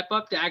doesn't step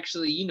up to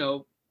actually,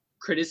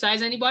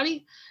 criticize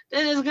anybody,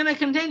 then it's going to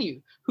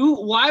continue.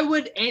 Why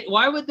would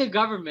the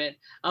government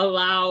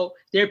allow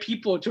their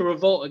people to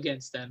revolt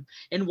against them?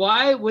 And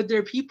why would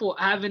their people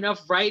have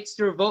enough rights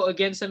to revolt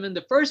against them in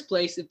the first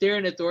place if they're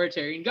an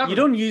authoritarian government?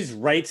 You don't use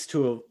rights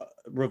to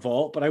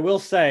revolt, but I will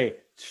say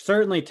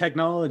certainly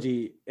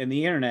technology and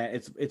the internet,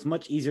 it's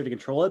much easier to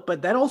control it,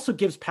 but that also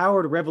gives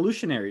power to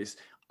revolutionaries.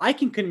 I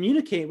can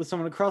communicate with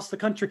someone across the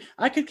country.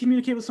 I could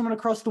communicate with someone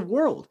across the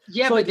world.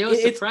 Yeah, so but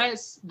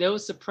they'll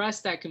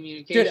suppress that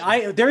communication.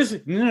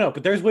 Dude,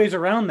 but there's ways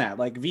around that,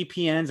 like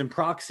VPNs and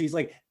proxies.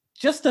 Like,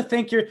 just to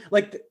think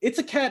it's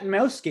a cat and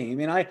mouse game.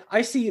 And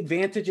I see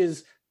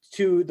advantages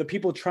to the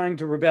people trying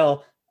to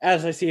rebel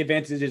as I see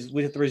advantages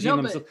with the regime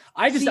themselves.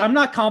 I'm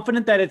not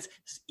confident that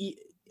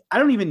I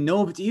don't even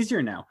know if it's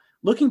easier now.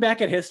 Looking back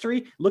at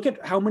history, look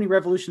at how many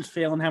revolutions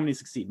fail and how many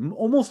succeed.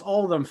 Almost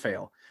all of them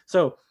fail.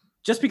 So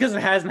just because it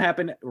hasn't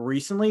happened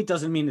recently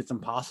doesn't mean it's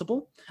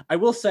impossible. I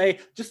will say,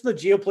 just the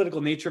geopolitical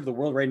nature of the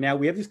world right now,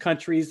 we have these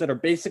countries that are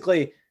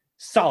basically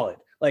solid.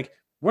 Like,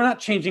 we're not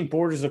changing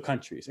borders of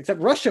countries, except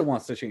Russia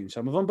wants to change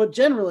some of them. But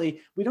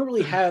generally, we don't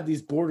really have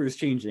these borders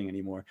changing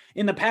anymore.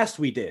 In the past,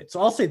 we did. So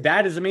I'll say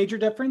that is a major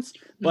difference.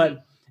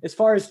 But as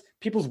far as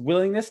people's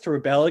willingness to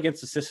rebel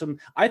against the system,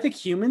 I think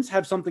humans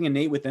have something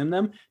innate within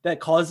them that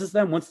causes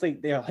them, once they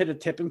hit a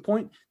tipping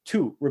point,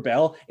 to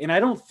rebel. And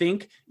I don't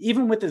think,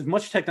 even with as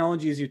much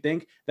technology as you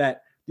think,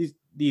 that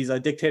these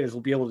dictators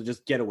will be able to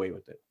just get away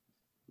with it.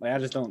 Like, I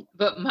just don't.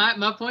 But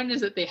my point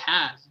is that they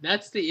have.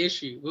 That's the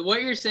issue. With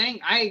what you're saying,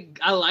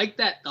 I like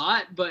that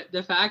thought. But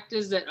the fact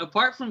is that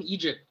apart from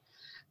Egypt,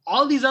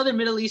 all these other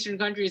Middle Eastern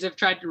countries have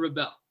tried to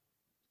rebel.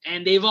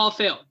 And they've all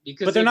failed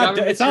because. But they're not.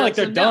 It's not like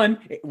they're done.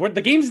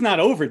 The game's not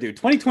over, dude.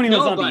 2020 was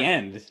not the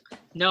end.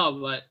 No,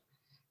 but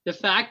the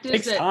fact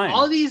is that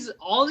all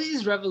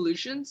these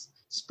revolutions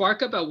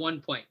spark up at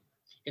one point.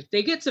 If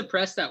they get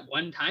suppressed at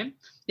one time,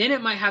 then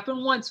it might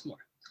happen once more.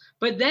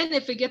 But then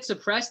if it gets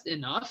suppressed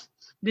enough,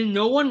 then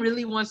no one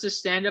really wants to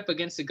stand up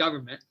against the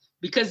government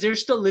because they're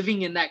still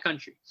living in that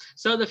country.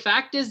 So the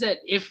fact is that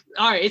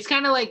it's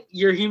kind of like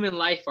your human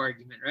life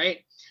argument, right?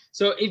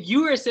 So if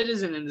you were a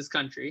citizen in this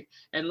country,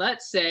 and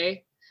let's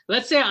say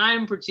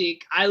I'm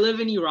Prateek, I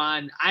live in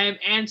Iran, I am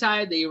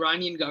anti the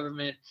Iranian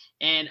government,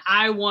 and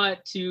I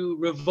want to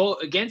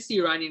revolt against the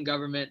Iranian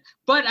government,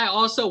 but I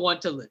also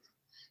want to live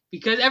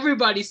because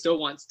everybody still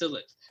wants to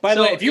live. By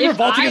the way, if you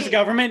revolt against the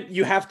government,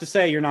 you have to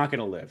say you're not going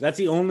to live. That's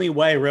the only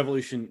way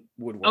revolution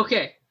would work.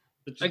 Okay,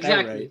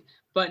 exactly. Right.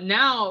 But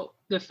now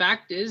the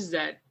fact is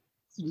that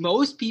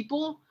most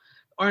people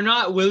are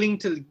not willing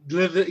to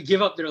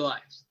give up their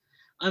lives.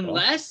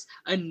 Unless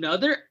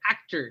another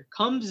actor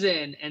comes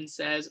in and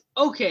says,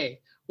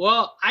 okay,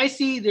 well, I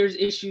see there's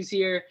issues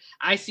here.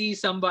 I see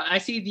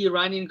the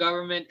Iranian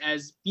government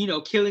as,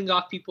 killing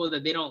off people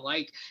that they don't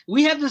like.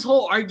 We have this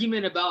whole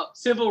argument about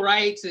civil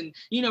rights and,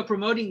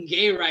 promoting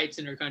gay rights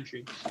in our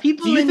country.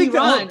 People in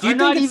Iran are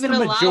not even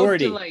allowed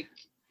to like.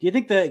 Do you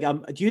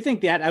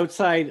think that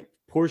outside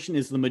portion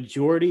is the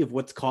majority of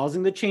what's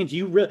causing the change?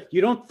 You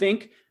don't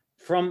think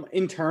from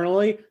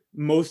internally,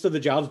 most of the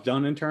jobs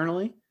done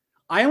internally?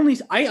 I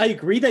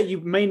agree that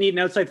you may need an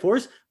outside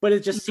force, but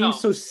it just seems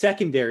so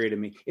secondary to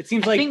me. It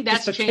seems like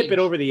just to tip it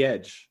over the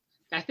edge.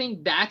 I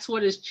think that's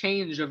what has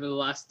changed over the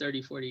last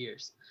 30, 40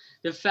 years.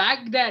 The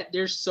fact that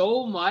there's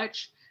so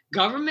much,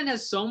 government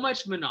has so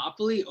much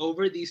monopoly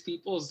over these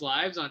people's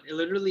lives on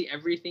literally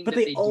everything that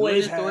they do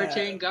in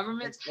authoritarian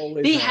governments.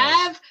 They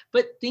have,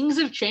 but things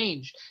have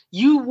changed.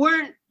 You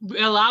weren't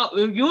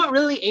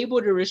really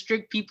able to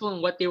restrict people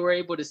in what they were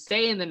able to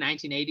say in the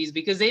 1980s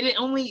because they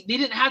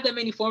didn't have that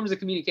many forms of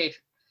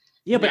communication.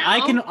 Yeah, but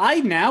I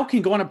now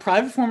can go on a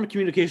private form of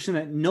communication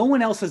that no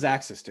one else has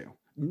access to.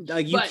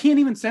 Like, you can't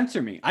even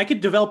censor me. I could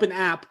develop an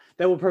app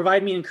that will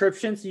provide me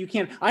encryption, so you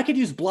can't. I could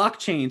use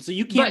blockchain, so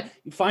you can't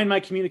find my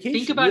communication.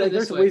 Think about it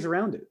this way. There's ways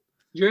around it.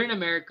 You're in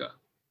America.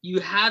 You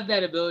have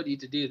that ability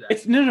to do that.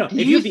 If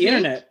you have the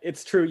internet,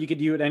 it's true. You could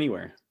do it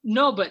anywhere.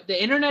 No, but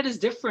the internet is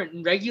different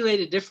and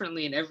regulated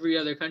differently in every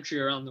other country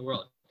around the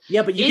world.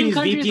 Yeah, but you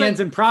can use VPNs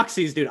and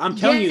proxies, dude. I'm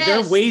telling you, there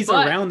are ways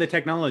around the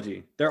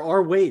technology. There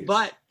are ways.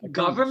 But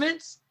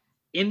governments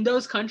in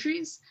those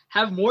countries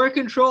have more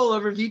control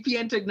over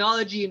VPN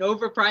technology and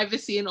over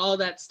privacy and all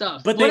that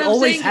stuff. But they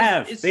always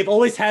have. They've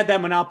always had that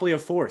monopoly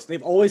of force.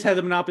 They've always had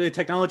the monopoly of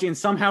technology, and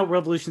somehow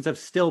revolutions have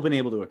still been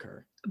able to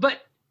occur.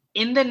 But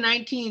in the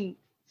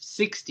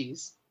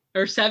 1960s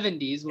or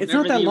 70s,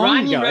 whenever the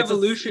Iranian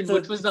Revolution,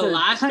 which was the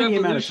last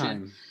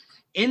revolution,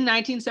 in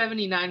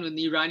 1979 when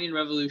the Iranian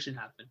Revolution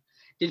happened,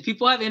 did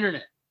people have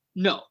internet?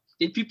 No.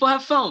 Did people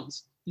have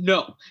phones?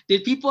 No.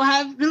 Did people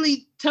have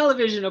really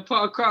television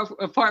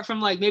apart from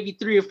like maybe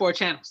 3 or 4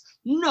 channels?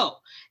 No.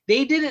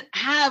 They didn't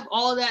have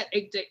all that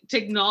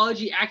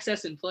technology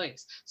access in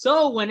place.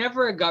 So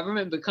whenever a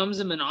government becomes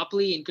a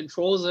monopoly and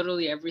controls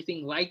literally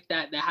everything like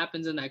that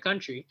happens in that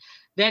country,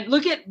 then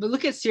look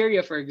at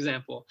Syria, for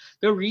example.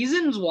 The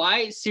reasons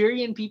why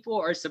Syrian people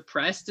are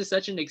suppressed to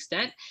such an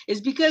extent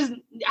is because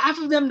half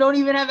of them don't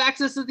even have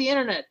access to the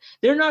internet.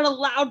 They're not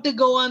allowed to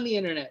go on the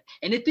internet.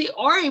 And if they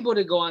are able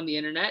to go on the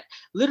internet,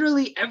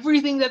 literally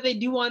everything that they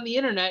do on the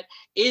internet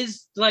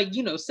is like,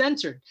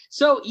 censored.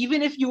 So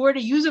even if you were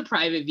to use a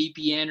private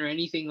VPN or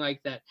anything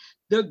like that,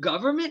 the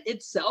government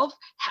itself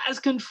has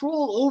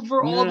control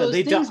over all those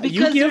things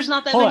because there's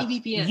not that many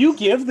VPNs. You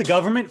give the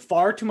government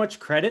far too much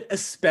credit,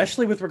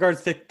 especially with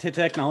regards to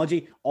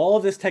technology. All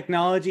of this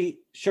technology,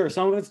 sure,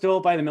 some of it's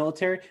developed by the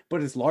military,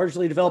 but it's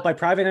largely developed by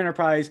private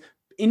enterprise,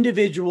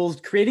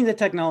 individuals creating the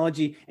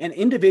technology, and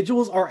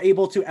individuals are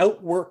able to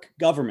outwork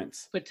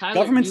governments. But Tyler,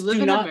 governments you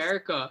live in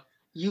America.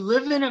 You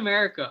live in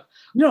America.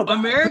 No, but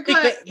America.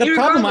 The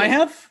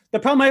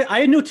problem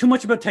I know too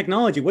much about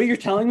technology. What you're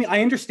telling me,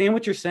 I understand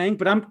what you're saying,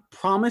 but I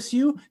promise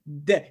you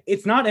that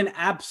it's not an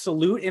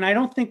absolute, and I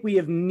don't think we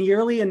have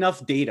nearly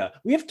enough data.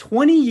 We have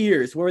 20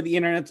 years where the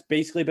internet's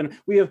basically been.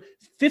 We have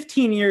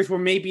 15 years where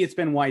maybe it's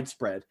been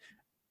widespread.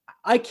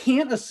 I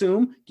can't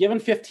assume, given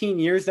 15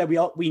 years, that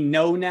we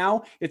know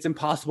now it's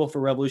impossible for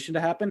revolution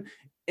to happen.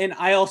 And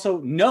I also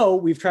know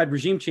we've tried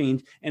regime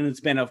change and it's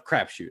been a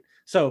crapshoot.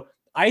 So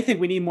I think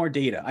we need more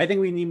data. I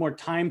think we need more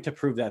time to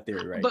prove that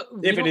theory right. But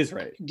if it is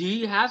right. Do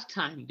you have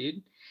time,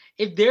 dude?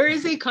 If there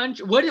is a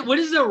country, what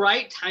is the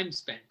right time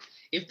span?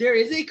 If there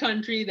is a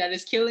country that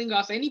is killing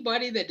off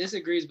anybody that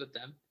disagrees with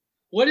them,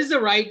 what is the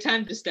right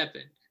time to step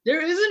in? There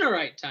isn't a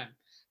right time.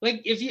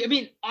 Like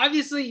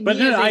obviously, but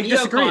no, I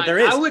disagree. There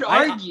is. I would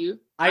argue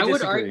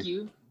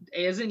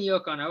as a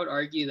neocon, I would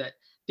argue that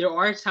there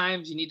are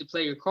times you need to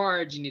play your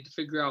cards. You need to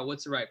figure out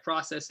what's the right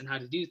process and how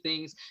to do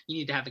things. You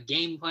need to have a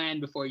game plan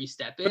before you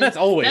step in. But that's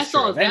always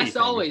true. That's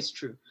always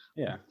true.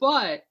 Yeah.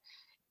 But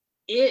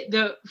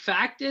the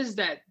fact is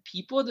that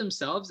people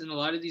themselves in a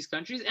lot of these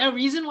countries, and a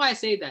reason why I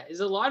say that is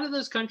a lot of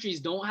those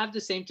countries don't have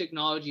the same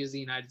technology as the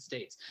United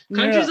States.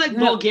 Countries like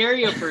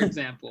Bulgaria, for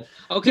example.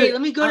 Okay, dude,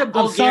 let me go to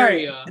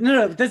Bulgaria.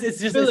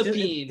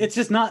 It's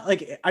just not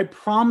like, I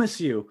promise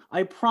you,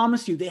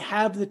 they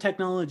have the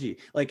technology.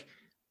 Like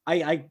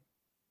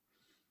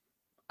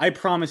I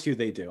promise you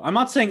they do. I'm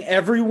not saying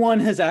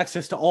everyone has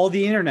access to all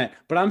the internet,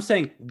 but I'm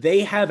saying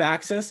they have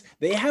access.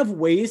 They have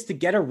ways to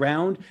get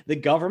around the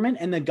government,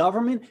 and the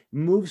government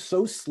moves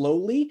so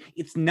slowly,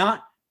 it's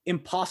not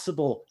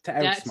impossible to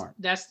outsmart.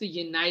 That's the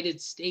United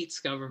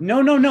States government. No.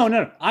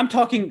 I'm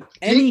talking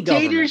any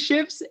government.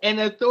 Dictatorships and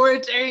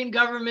authoritarian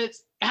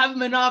governments have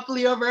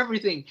monopoly over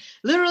everything.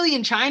 Literally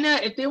in China,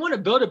 if they want to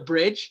build a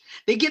bridge,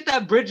 they get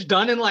that bridge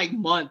done in like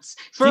months.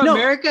 For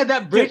America,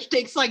 that bridge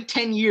takes like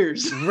 10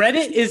 years.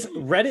 Reddit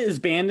is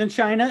banned in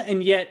China,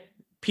 and yet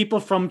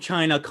people from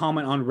China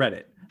comment on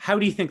Reddit. How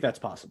do you think that's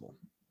possible?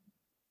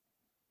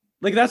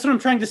 Like, that's what I'm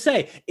trying to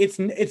say. It's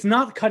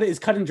not as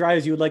cut and dry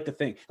as you would like to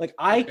think. Like,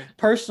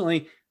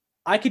 personally,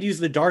 I could use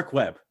the dark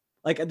web.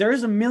 Like,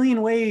 there's a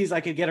million ways I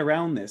could get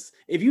around this.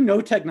 If you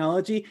know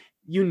technology,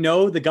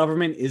 the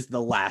government is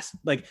the last.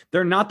 Like,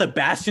 they're not the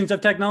bastions of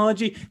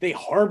technology. They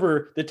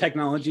harbor the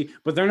technology,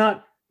 but they're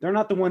not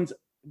the ones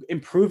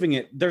improving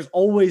it. It's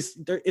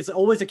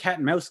always a cat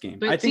and mouse game.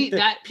 But I think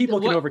that people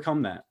can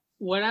overcome that.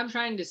 What I'm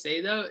trying to say,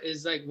 though,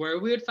 is like where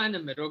we would find a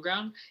middle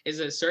ground is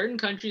that certain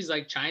countries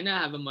like China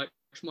have a much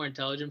more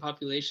intelligent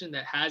population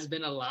that has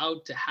been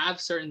allowed to have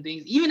certain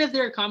things, even if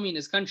they're a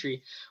communist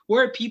country,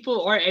 where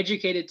people are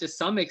educated to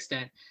some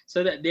extent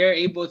so that they're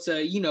able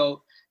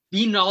to,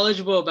 be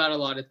knowledgeable about a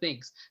lot of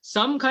things.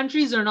 Some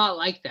countries are not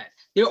like that.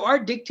 There are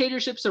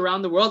dictatorships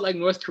around the world, like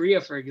North Korea,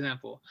 for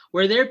example,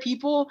 where their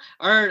people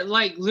are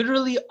like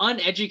literally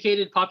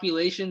uneducated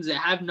populations that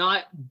have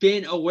not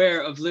been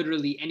aware of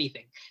literally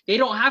anything. They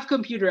don't have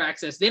computer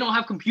access. They don't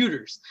have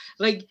computers.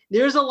 Like,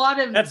 there's a lot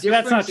of that's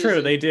not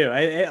true. They do.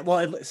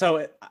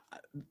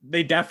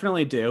 They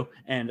definitely do.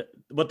 And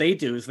what they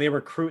do is they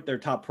recruit their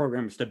top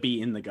programmers to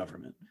be in the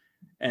government.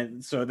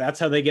 And so that's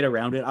how they get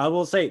around it. I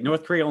will say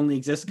North Korea only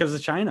exists because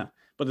of China,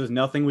 but there's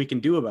nothing we can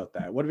do about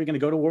that. What are we going to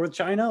go to war with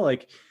China?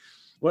 Like,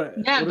 what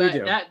do we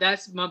do?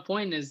 That's my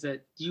point, is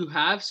that you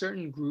have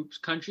certain groups,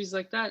 countries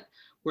like that,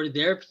 where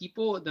their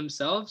people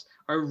themselves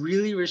are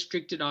really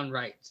restricted on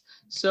rights.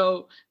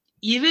 So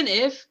even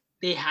if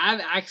they have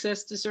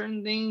access to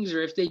certain things,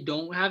 or if they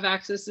don't have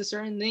access to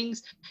certain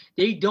things,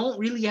 they don't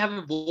really have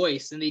a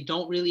voice, and they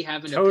don't really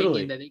have an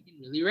opinion that they can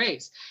really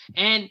raise.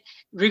 And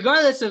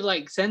regardless of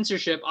like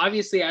censorship,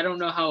 obviously I don't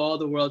know how all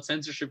the world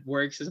censorship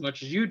works as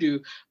much as you do,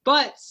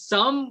 but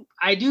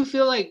I do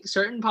feel like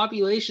certain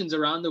populations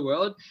around the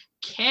world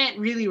can't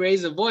really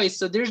raise a voice.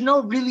 So there's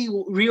no really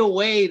real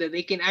way that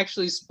they can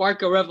actually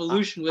spark a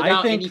revolution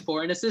without any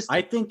foreign assistance.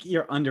 I think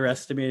you're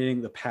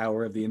underestimating the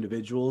power of the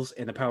individuals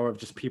and the power of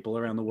just people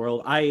around the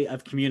world.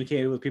 I've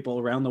communicated with people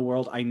around the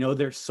world. I know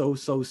they're so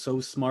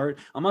smart.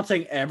 I'm not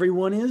saying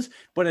everyone is,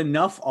 but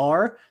enough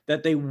are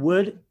that they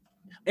would.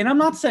 And I'm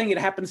not saying it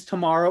happens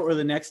tomorrow or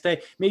the next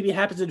day. Maybe it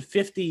happens in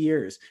 50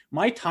 years.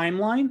 My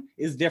timeline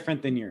is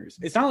different than yours.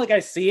 It's not like I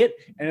see it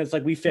and it's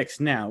like we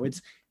fix now.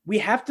 We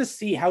have to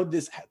see how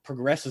this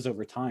progresses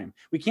over time.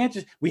 We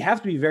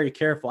have to be very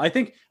careful. I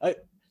think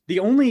the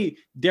only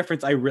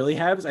difference I really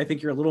have is I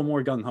think you're a little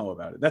more gung-ho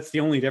about it. That's the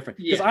only difference.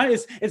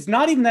 Because it's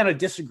not even that I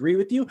disagree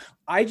with you.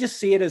 I just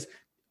see it as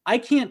I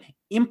can't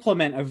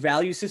implement a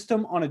value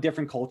system on a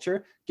different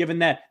culture, given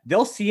that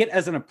they'll see it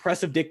as an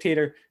oppressive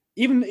dictator.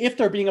 Even if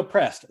they're being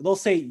oppressed, they'll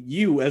say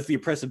you as the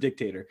oppressive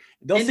dictator.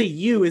 They'll say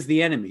you as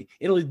the enemy.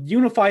 It'll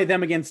unify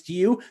them against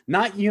you,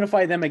 not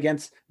unify them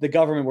against the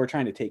government we're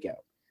trying to take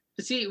out.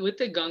 See, with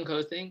the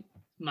gung-ho thing,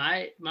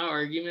 my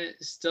argument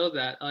is still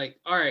that, like,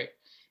 all right,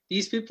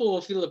 these people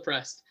will feel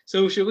oppressed.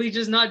 So should we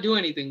just not do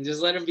anything?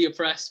 Just let them be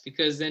oppressed?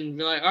 Because then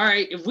we're like, all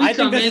right, if we I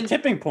think that's a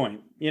tipping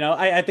point.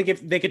 I think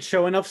if they could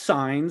show enough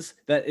signs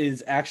that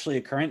is actually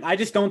occurring. I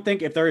just don't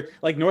think if they're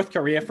like North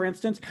Korea, for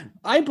instance,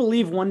 I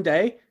believe one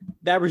day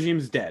that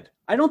regime's dead.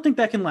 I don't think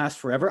that can last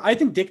forever. I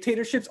think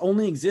dictatorships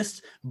only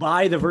exist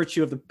by the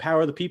virtue of the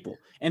power of the people.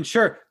 And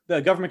sure,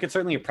 the government can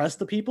certainly oppress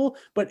the people,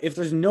 but if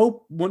there's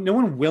no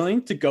one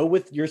willing to go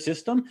with your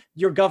system,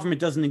 your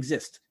government doesn't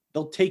exist.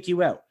 They'll take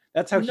you out.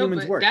 That's how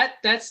humans work.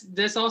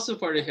 That's also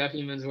part of how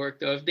humans work,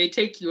 though. If they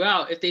take you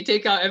out, if they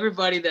take out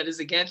everybody that is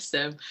against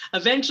them,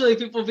 eventually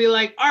people will be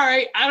like, all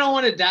right, I don't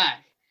want to die.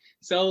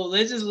 So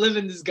let's just live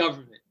in this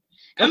government.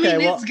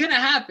 It's going to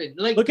happen.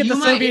 Like, look at the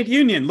Soviet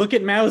Union. Look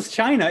at Mao's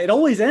China. It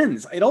always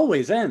ends.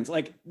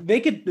 Like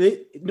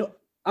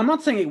I'm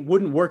not saying it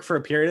wouldn't work for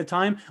a period of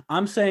time.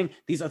 I'm saying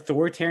these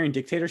authoritarian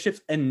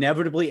dictatorships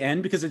inevitably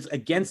end because it's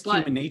against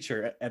human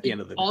nature at the end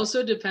of the day. It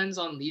also depends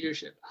on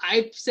leadership.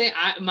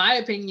 My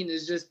opinion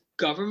is just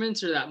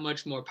governments are that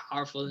much more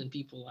powerful than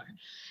people are.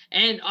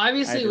 And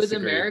obviously with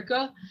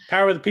America,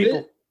 power of the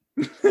people.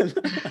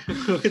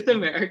 With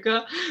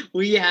America,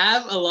 we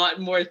have a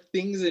lot more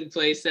things in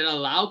place that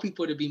allow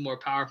people to be more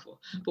powerful.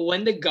 But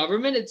when the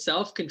government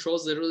itself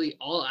controls literally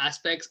all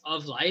aspects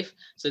of life,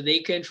 so they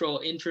control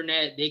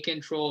internet, they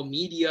control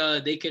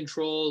media, they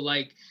control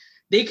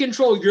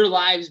your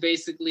lives,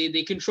 basically.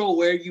 They control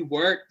where you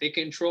work. They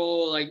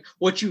control like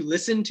what you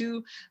listen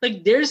to.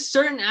 Like there's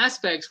certain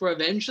aspects where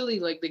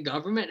eventually like the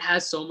government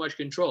has so much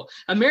control.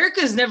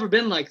 America has never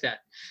been like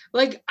that.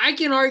 Like I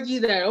can argue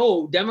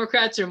that,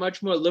 Democrats are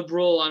much more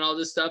liberal on all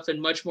this stuff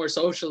and much more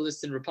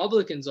socialist than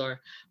Republicans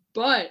are.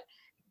 But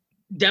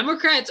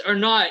Democrats are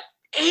not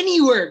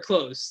anywhere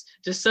close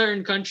to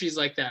certain countries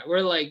like that,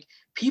 where like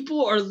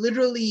people are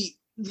literally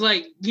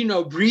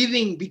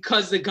breathing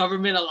because the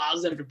government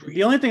allows them to breathe.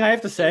 The only thing I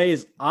have to say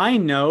is I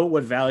know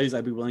what values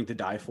I'd be willing to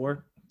die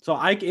for. So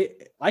I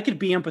could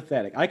be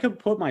empathetic. I could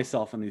put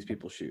myself in these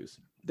people's shoes.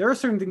 There are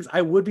certain things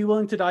I would be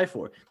willing to die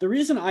for. The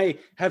reason I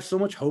have so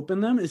much hope in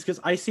them is because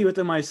I see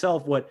within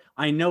myself what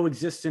I know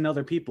exists in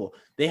other people.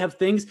 They have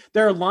things,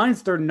 there are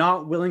lines they're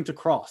not willing to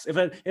cross.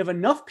 If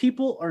enough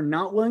people are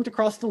not willing to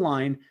cross the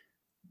line,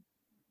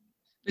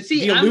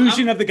 the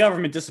illusion of the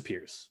government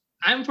disappears.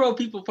 I'm pro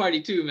people party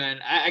too,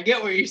 man. I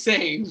get what you're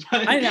saying.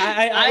 But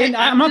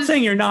I'm not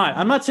saying you're not.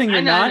 I'm not saying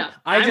you're not.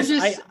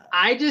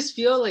 I just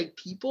feel like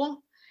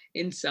people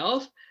in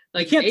self,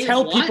 like you can't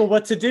tell people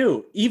what to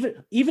do.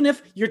 Even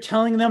if you're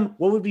telling them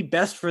what would be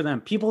best for them,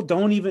 people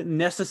don't even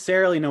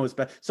necessarily know what's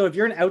best. So if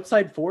you're an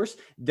outside force,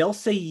 they'll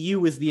say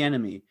you as the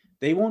enemy.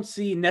 They won't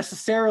see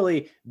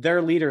necessarily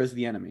their leader as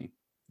the enemy.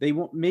 They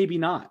won't, maybe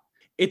not.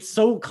 It's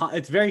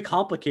very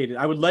complicated.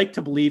 I would like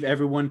to believe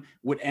everyone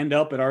would end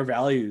up at our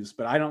values,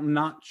 but I'm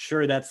not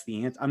sure that's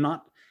the answer.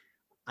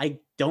 I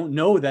don't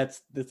know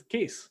that's the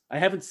case. I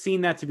haven't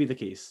seen that to be the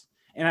case.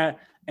 And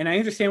I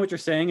understand what you're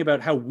saying about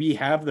how we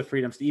have the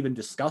freedoms to even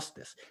discuss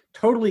this.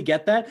 Totally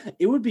get that.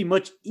 It would be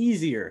much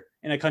easier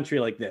in a country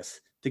like this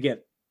to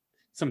get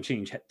some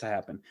change to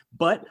happen.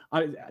 But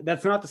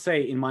that's not to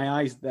say in my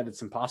eyes that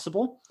it's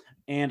impossible.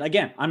 And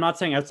again, I'm not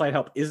saying outside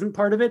help isn't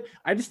part of it.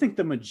 I just think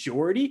the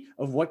majority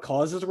of what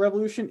causes a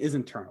revolution is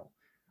internal.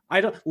 I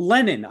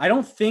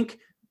don't think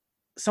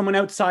someone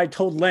outside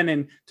told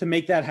Lenin to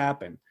make that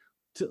happen.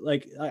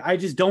 I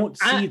just don't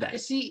see that.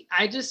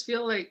 I just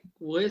feel like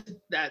with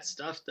that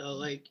stuff though,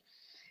 like,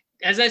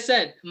 as I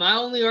said, my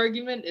only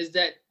argument is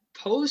that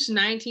post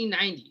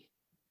 1990,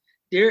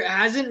 there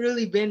hasn't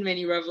really been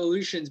many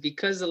revolutions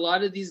because a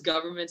lot of these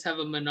governments have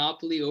a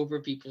monopoly over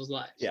people's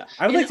lives. Yeah,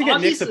 I would like to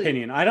get Nick's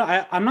opinion.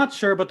 I'm not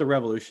sure about the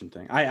revolution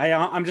thing.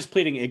 I'm just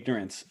pleading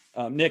ignorance.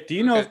 Nick, do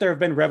you know if there have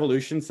been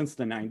revolutions since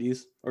the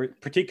 90s? Or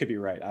Prateek could be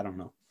right. I don't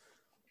know.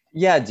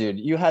 Yeah, dude,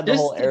 you had the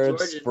whole Arab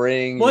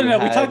Spring. Well, no,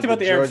 we talked about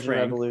the Arab Spring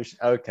revolution.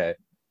 Okay,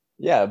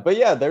 yeah, but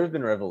yeah, there have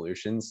been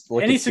revolutions.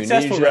 Any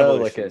successful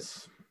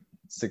revolutions?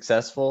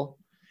 Successful.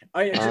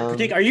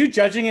 Prateek, are you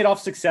judging it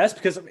off success?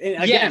 Because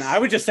again, Yes. I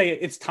would just say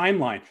it's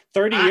timeline.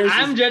 30 years.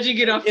 I'm judging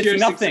it off pure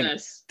nothing.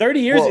 Success. 30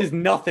 years is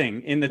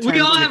nothing in the terms. We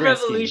all have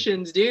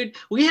revolutions, dude.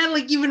 We had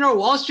like even our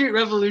Wall Street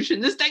revolution.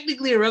 This is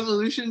technically a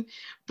revolution,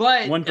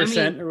 but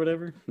 1% or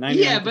whatever.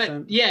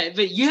 99%.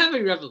 But you have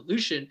a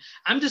revolution.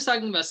 I'm just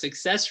talking about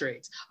success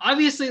rates.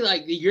 Obviously,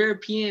 like the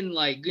European,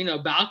 like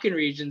Balkan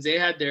regions, they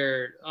had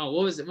their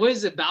what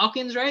was it?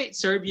 Balkans, right?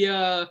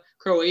 Serbia,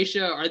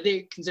 Croatia, are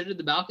they considered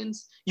the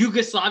Balkans?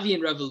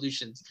 Yugoslavian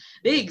revolutions.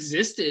 They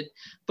existed,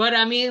 but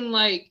I mean,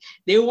 like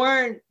they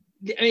weren't.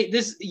 I mean,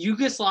 this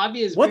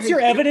Yugoslavia is. What's your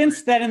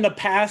evidence that in the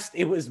past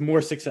it was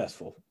more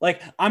successful?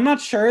 Like, I'm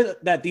not sure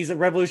that these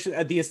revolutions,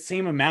 the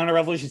same amount of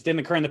revolutions didn't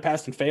occur in the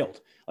past and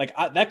failed. Like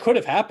that could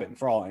have happened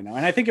for all I know,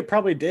 and I think it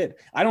probably did.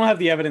 I don't have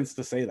the evidence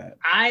to say that.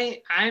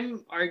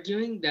 I'm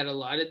arguing that a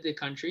lot of the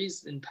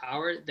countries in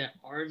power that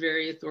are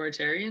very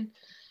authoritarian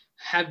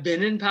have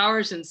been in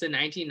power since the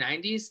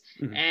 1990s,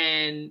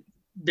 and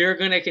they're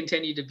going to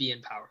continue to be in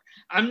power.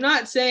 I'm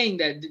not saying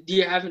that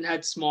you haven't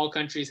had small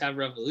countries have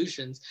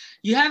revolutions.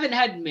 You haven't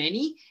had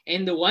many,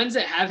 and the ones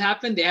that have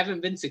happened, they haven't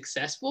been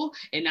successful.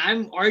 And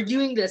I'm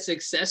arguing that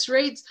success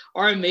rates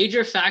are a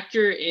major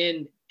factor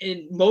in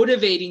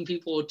motivating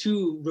people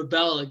to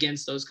rebel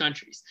against those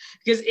countries.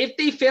 Because if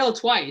they fail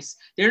twice,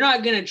 they're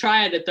not going to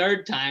try it a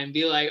third time,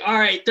 be like, all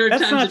right, third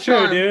time's a charm. That's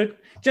not true, dude.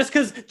 Just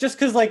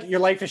because like your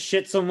life is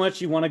shit so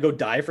much you want to go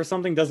die for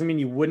something doesn't mean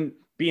you wouldn't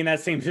be in that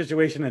same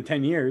situation in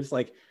 10 years.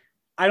 Like,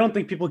 I don't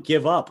think people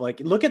give up. Like,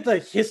 look at the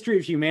history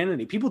of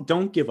humanity. People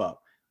don't give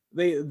up.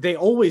 They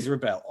always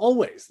rebel.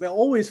 Always. They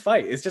always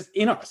fight. It's just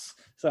in us.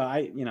 So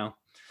I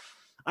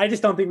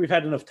just don't think we've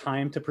had enough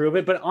time to prove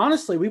it. But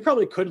honestly, we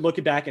probably could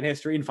look back at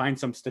history and find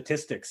some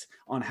statistics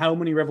on how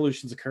many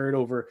revolutions occurred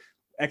over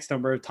X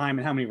number of time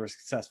and how many were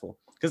successful.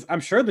 Because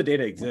I'm sure the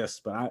data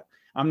exists, but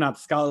I'm not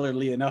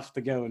scholarly enough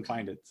to go and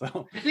find it.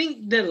 So I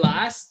think the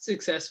last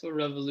successful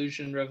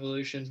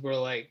revolutions were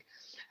like,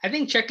 I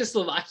think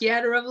Czechoslovakia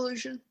had a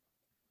revolution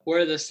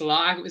where the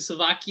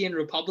Slovakian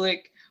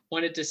Republic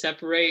wanted to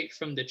separate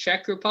from the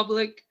Czech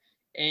Republic.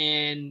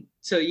 And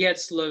so you had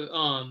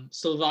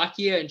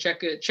Slovakia and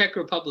Czech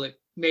Republic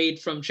made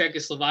from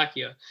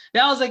Czechoslovakia.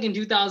 That was like in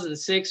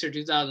 2006 or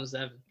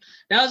 2007.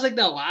 That was like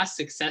the last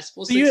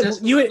successful. So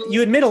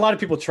you admit a lot of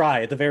people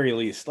try at the very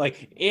least.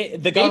 Like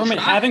the government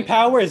having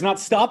power is not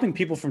stopping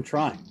people from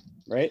trying,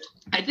 right?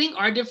 I think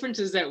our difference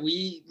is that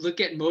we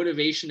look at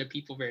motivation of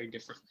people very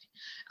differently.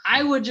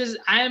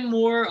 I'm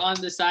more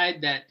on the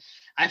side that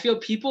I feel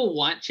people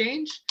want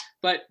change,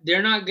 but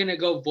they're not going to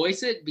go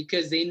voice it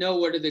because they know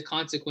what are the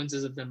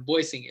consequences of them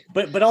voicing it.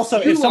 But also,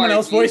 if someone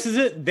else voices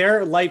it,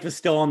 their life is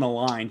still on the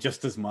line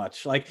just as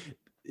much. Like,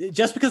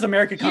 just because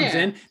America comes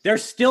in, they're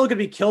still going to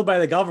be killed by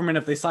the government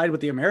if they side with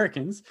the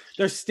Americans.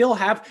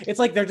 It's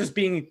like they're just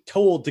being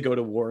told to go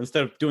to war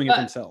instead of doing it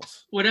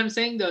themselves. What I'm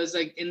saying, though, is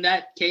like in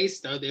that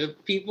case, though, the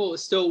people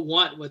still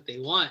want what they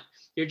want.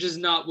 They're just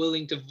not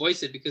willing to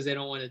voice it because they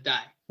don't want to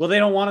die. Well, they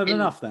don't want it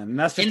enough then. And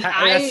that's just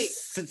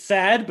that's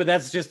sad, but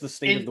that's just the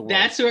state of the world.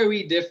 That's where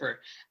we differ.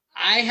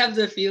 I have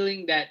the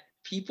feeling that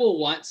people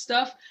want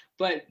stuff,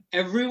 but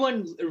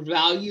everyone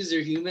values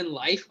their human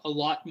life a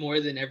lot more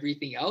than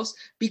everything else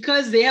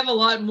because they have a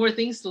lot more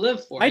things to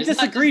live for. I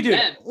disagree, dude.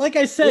 Like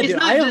I said, it's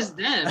not just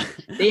them.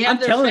 They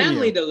have their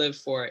family to live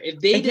for. If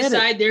they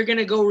decide they're going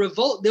to go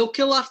revolt, they'll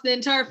kill off the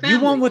entire family.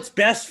 You want what's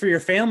best for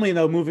your family,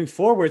 though, moving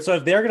forward. So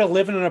if they're going to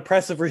live in an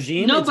oppressive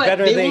regime, it's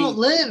better they won't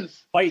live.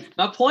 Fight.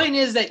 My point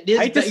is that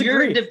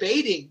you're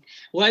debating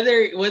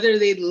whether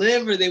they'd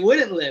live or they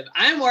wouldn't live.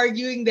 I'm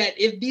arguing that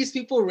if these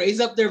people raise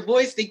up their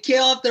voice, they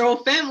kill off their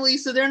whole family,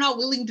 so they're not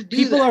willing to do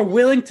that. People are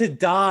willing to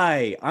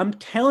die. I'm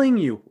telling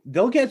you,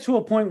 they'll get to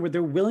a point where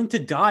they're willing to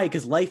die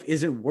because life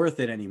isn't worth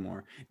it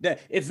anymore.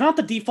 It's not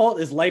the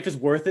default is life is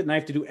worth it and I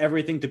have to do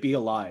everything to be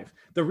alive.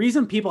 The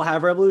reason people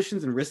have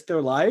revolutions and risk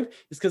their life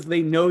is because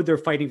they know they're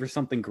fighting for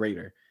something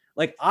greater.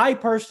 Like I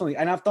personally,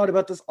 and I've thought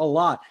about this a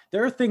lot,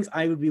 there are things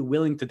I would be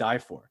willing to die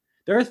for.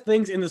 There are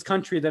things in this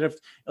country that if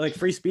like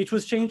free speech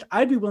was changed,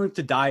 I'd be willing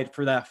to die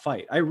for that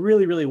fight. I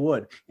really, really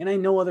would. And I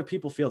know other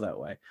people feel that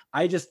way.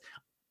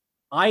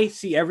 I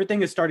see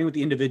everything as starting with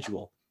the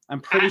individual.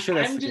 I'm pretty sure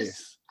that's the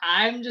case.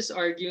 I'm just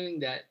arguing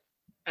that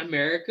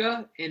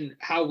America and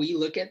how we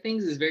look at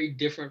things is very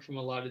different from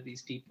a lot of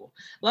these people.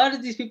 A lot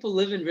of these people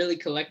live in really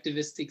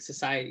collectivistic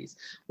societies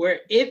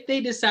where if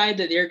they decide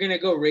that they're going to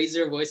go raise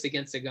their voice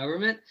against the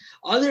government,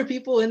 other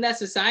people in that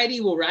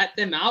society will rat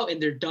them out and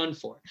they're done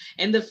for.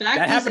 And the fact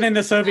that happened in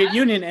the Soviet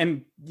Union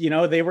and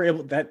they were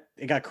able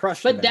it got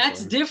crushed. But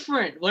that's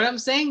different. What I'm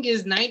saying is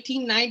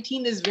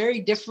 1919 is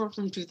very different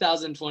from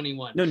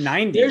 2021. No,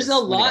 90s. There's a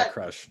lot got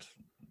crushed.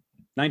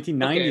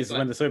 1990s is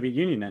when the Soviet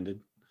Union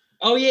ended.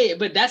 Oh, yeah,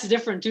 but that's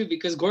different, too,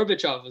 because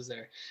Gorbachev was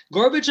there.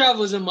 Gorbachev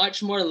was a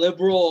much more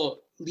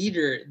liberal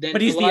leader than.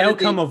 But he's the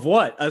outcome of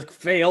what? A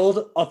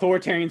failed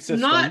authoritarian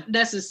system? Not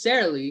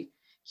necessarily.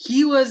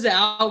 He was the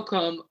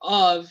outcome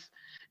of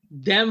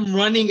them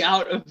running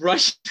out of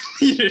Russian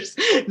leaders.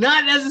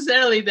 Not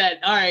necessarily that,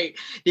 all right,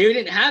 they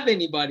didn't have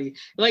anybody.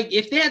 Like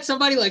if they had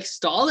somebody like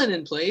Stalin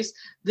in place,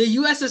 the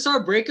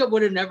USSR breakup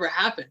would have never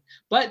happened.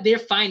 But their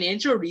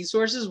financial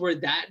resources were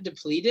that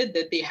depleted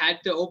that they had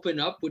to open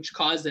up, which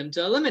caused them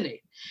to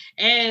eliminate.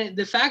 And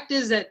the fact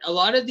is that a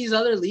lot of these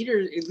other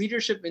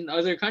leadership in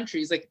other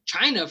countries, like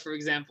China, for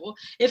example,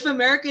 if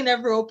America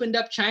never opened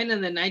up China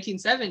in the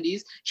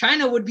 1970s,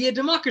 China would be a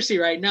democracy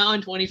right now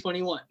in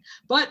 2021.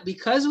 But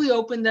because we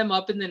opened them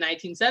up in the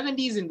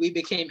 1970s and we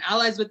became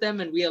allies with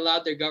them and we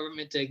allowed their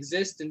government to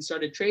exist and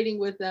started trading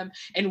with them,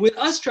 and with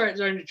us starting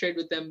to trade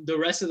with them, the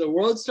rest of the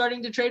world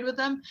starting to trade with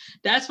them,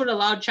 that's what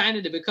allowed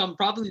China to become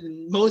probably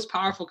the most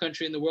powerful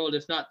country in the world,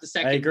 if not the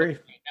second. I agree. Right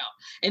now.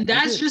 And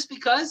that's just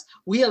because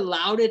we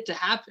allowed it to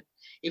happen.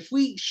 If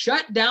we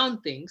shut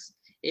down things,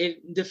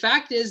 the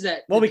fact is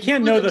that we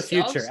can't know the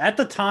future. At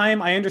the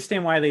time, I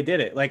understand why they did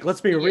it. Like,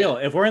 let's be real.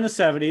 If we're in the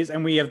 70s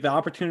and we have the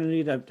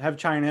opportunity to have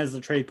China as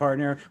a trade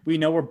partner, we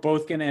know we're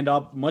both going to end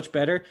up much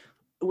better.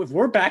 If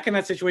we're back in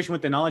that situation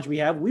with the knowledge we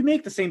have, we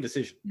make the same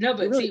decision. No,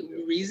 but see,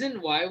 the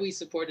reason why we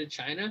supported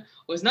China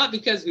was not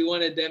because we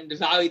wanted them to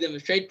value them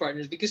as trade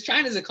partners, because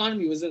China's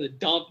economy was in the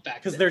dump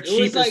back then. Because they're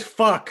cheap as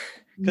fuck.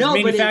 No,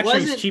 but it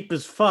wasn't cheap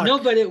as fuck. No,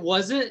 but it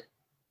wasn't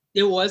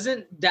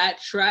that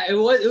it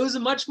was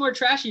much more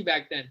trashy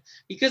back then,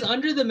 because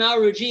under the Mao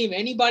regime,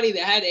 anybody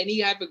that had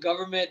any type of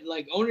government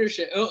like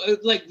ownership,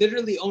 like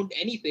literally owned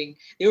anything,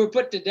 they were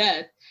put to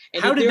death.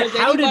 And if there was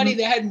anybody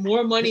that had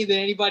more money than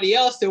anybody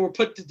else, they were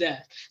put to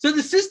death. So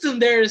the system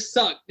there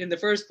sucked in the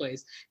first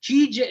place.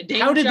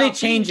 How did they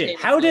change it?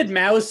 How did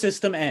Mao's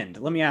system end?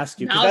 Let me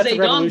ask you. Mao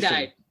Zedong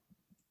died.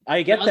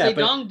 I get that.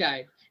 Mao Zedong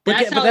died. But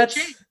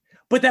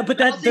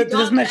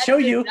doesn't that show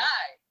you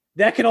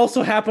that could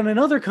also happen in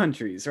other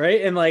countries,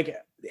 right? And like,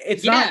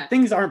 it's not,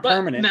 things aren't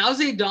permanent. Mao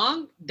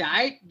Zedong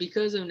died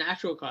because of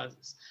natural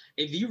causes.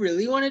 If you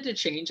really wanted to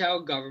change how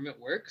government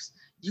works,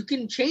 you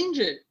can change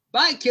it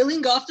by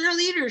killing off their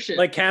leadership.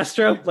 Like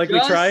Castro, we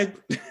tried.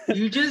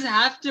 You just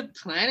have to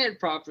plan it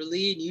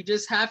properly, and you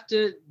just have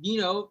to,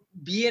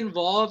 be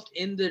involved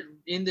in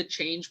the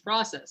change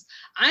process.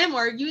 I'm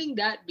arguing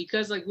that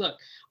because, like, look,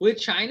 with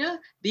China,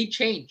 they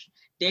changed.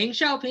 Deng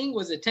Xiaoping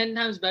was a 10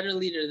 times better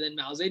leader than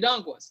Mao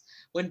Zedong was.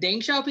 When Deng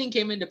Xiaoping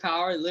came into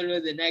power, literally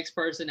the next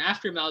person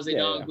after Mao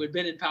Zedong who had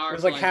been in power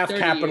for like half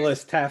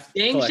capitalist, half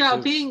Deng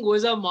Xiaoping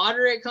was a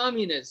moderate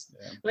communist.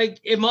 Yeah.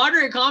 Like, a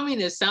moderate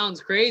communist sounds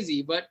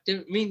crazy, but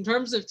in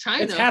terms of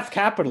China, it's half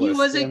capitalist. He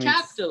was a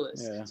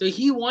capitalist. Yeah. So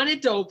he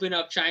wanted to open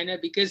up China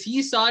because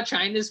he saw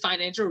China's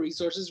financial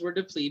resources were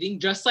depleting,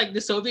 just like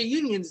the Soviet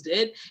Unions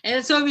did, and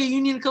the Soviet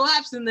Union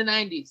collapsed in the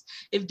 90s.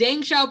 If Deng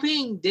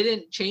Xiaoping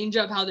didn't change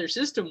up how their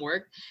system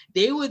worked,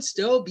 they would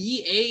still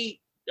be a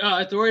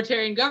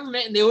authoritarian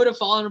government, and they would have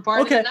fallen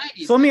apart in the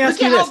 90s. So let me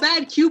ask you this. Look at how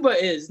bad Cuba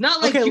is.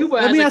 Not like Cuba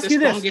has like the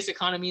strongest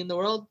economy in the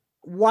world.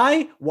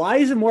 Why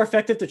is it more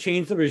effective to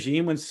change the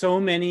regime when so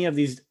many of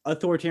these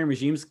authoritarian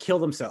regimes kill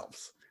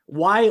themselves?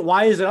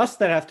 Why is it us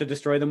that have to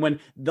destroy them when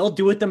they'll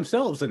do it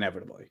themselves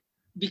inevitably?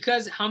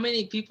 Because how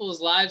many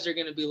people's lives are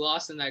going to be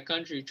lost in that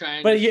country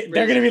they're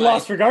going to be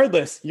lost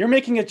regardless. You're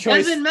making a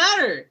choice. Doesn't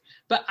matter.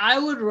 But I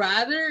would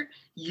rather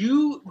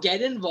you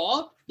get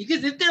involved,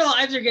 because if their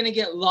lives are going to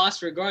get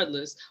lost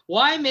regardless,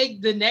 why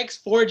make the next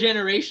 4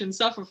 generations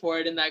suffer for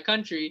it in that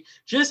country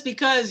just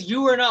because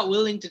you are not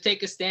willing to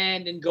take a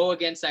stand and go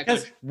against that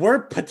country? We're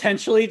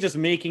potentially just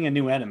making a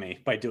new enemy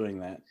by doing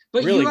that.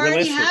 But you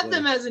already have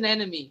them as an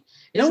enemy.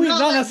 It's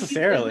not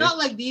necessarily. It's not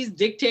like these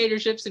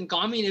dictatorships and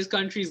communist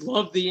countries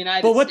love the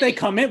United States. But what they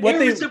come in,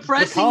 they're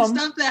suppressing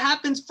stuff that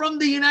happens from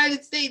the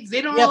United States.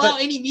 They don't allow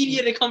any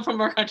media to come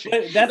from our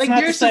country.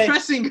 They're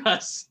suppressing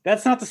us.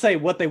 That's not to say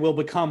what they will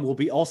become will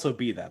also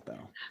be that,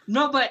 though.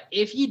 No, but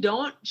if you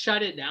don't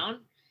shut it down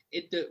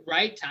at the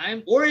right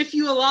time, or if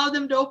you allow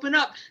them to open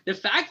up, the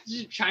fact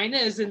that China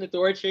is an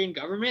authoritarian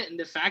government and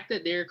the fact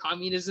that their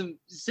communism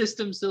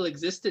system still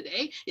exists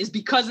today is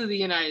because of the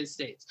United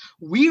States.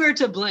 We are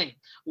to blame.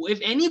 If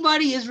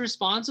anybody is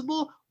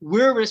responsible,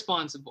 we're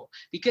responsible.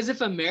 Because if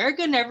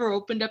America never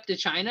opened up to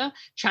China,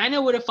 China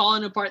would have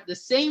fallen apart the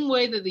same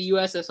way that the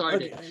USSR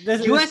did.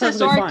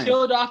 USSR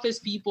killed off its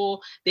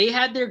people. They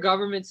had their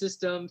government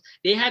systems.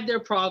 They had their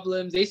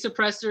problems. They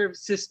suppressed their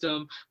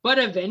system. But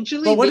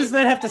eventually... But what does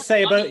that have to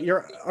say about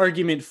your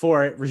argument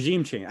for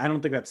regime change? I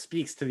don't think that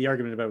speaks to the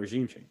argument about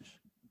regime change.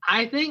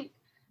 I think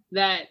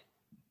that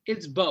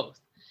it's both.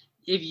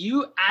 If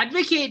you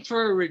advocate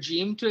for a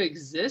regime to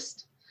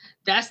exist,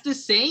 that's the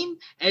same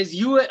as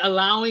you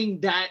allowing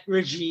that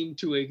regime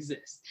to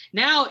exist.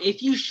 Now,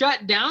 if you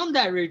shut down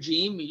that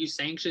regime, you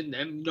sanction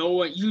them,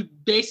 you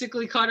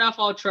basically cut off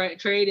all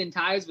trade and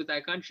ties with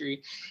that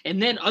country,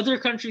 and then other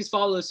countries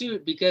follow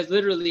suit because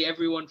literally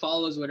everyone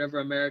follows whatever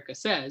America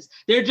says.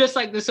 They're just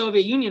like the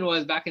Soviet Union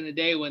was back in the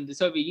day when the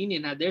Soviet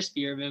Union had their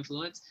sphere of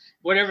influence.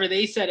 Whatever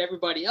they said,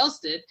 everybody else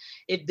did.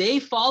 If they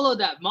follow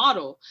that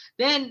model,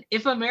 then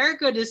if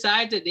America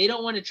decides that they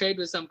don't want to trade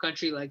with some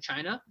country like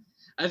China,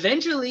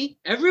 eventually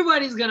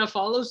everybody's going to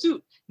follow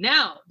suit.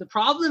 Now, the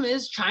problem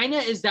is China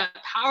is that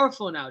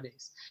powerful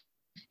nowadays.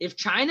 If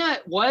China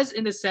was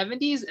in the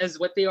 70s as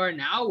what they are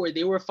now, where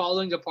they were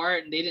falling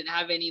apart and they didn't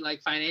have any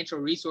like financial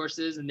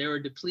resources and they were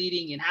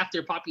depleting and half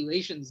their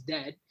population's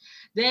dead,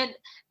 then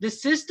the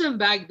system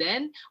back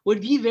then would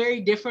be very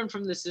different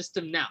from the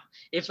system now.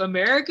 If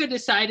America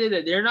decided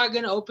that they're not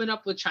going to open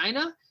up with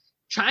China,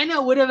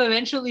 China would have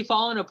eventually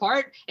fallen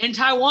apart and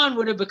Taiwan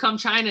would have become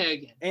China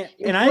again.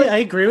 And I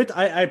agree with,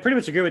 I pretty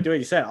much agree with what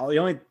you said. The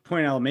only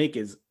point I'll make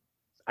is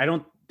I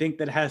don't think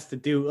that has to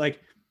do like,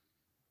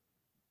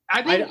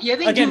 I think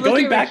again,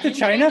 going back to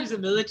China is a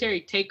military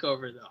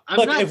takeover though.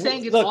 I'm not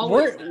saying it's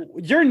always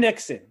you're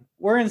Nixon.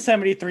 We're in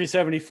 73,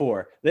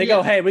 74. They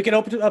go, hey, we can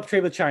open up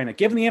trade with China.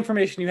 Given the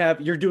information you have,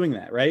 you're doing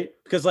that, right?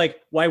 Because like,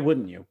 why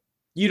wouldn't you?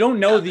 You don't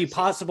know the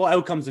possible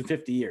outcomes in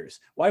 50 years.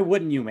 Why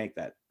wouldn't you make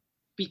that?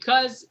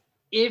 Because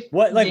if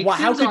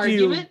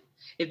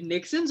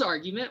Nixon's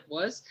argument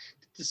was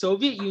the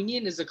Soviet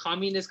Union is a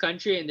communist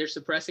country and they're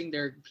suppressing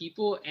their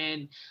people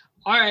and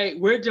all right,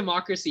 we're a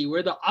democracy,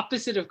 we're the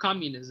opposite of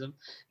communism,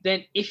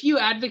 then if you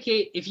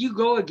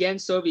go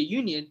against Soviet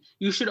Union,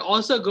 you should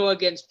also go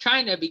against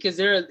China because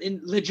they're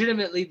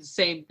legitimately the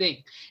same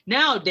thing.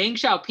 Now, Deng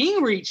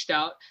Xiaoping reached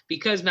out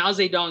because Mao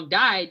Zedong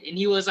died and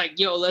he was like,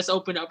 yo, let's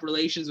open up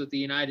relations with the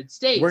United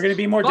States. We're going to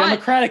be more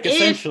democratic,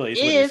 essentially, is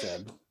what he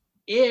said.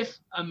 If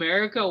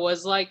America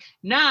was like,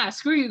 nah,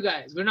 screw you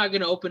guys, we're not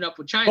going to open up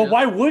with China. But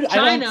why would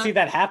I don't see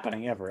that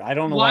happening ever. I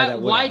don't know why that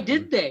would happen.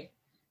 Did they?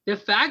 The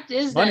fact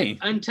is that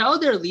until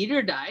their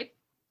leader died,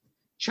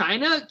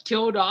 China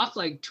killed off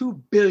like 2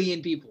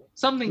 billion people.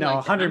 Something like that.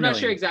 100 I'm million. not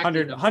sure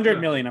exactly. 100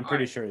 million, I'm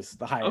pretty sure is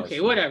the highest. Okay,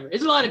 whatever.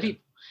 It's a lot of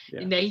people.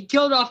 Yeah. And he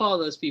killed off all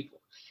those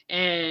people.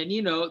 And,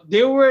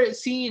 they were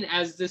seen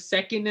as the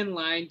second in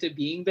line to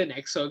being the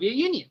next Soviet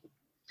Union.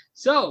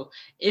 So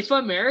if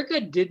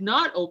America did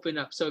not open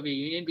up Soviet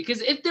Union,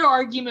 because if their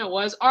argument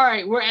was, all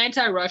right, we're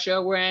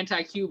anti-Russia, we're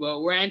anti-Cuba,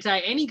 we're anti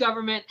any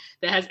government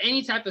that has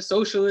any type of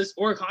socialist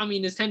or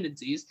communist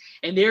tendencies,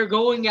 and they're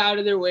going out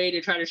of their way to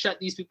try to shut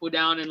these people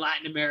down in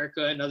Latin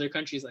America and other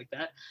countries like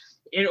that,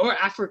 or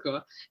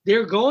Africa,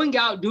 they're going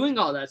out doing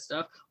all that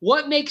stuff.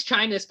 What makes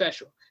China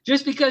special?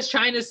 Just because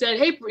China said,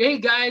 hey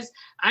guys,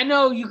 I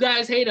know you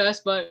guys hate us,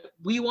 but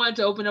we want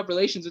to open up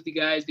relations with you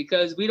guys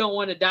because we don't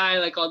want to die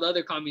like all the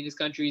other communist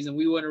countries and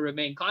we want to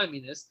remain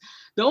communist.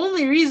 The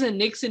only reason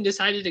Nixon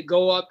decided to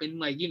go up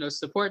and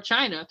support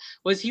China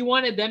was he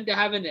wanted them to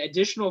have an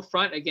additional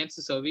front against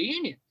the Soviet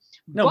Union.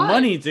 No,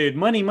 money, dude.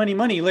 Money.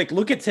 Like,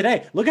 look at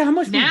today. Look at how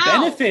much we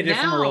benefited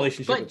from a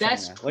relationship with China. But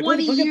that's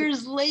 20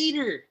 years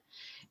later.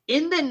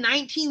 In the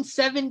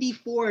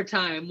 1974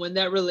 time when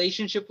that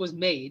relationship was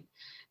made,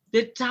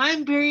 the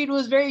time period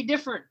was very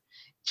different.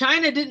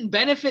 China didn't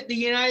benefit the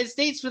United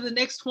States for the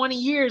next 20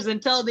 years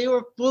until they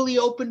were fully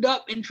opened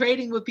up and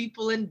trading with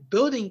people and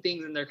building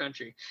things in their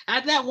country.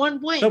 At that one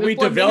point, we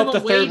developed a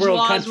third world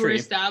laws country. Were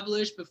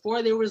established,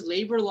 before there was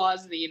labor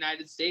laws in the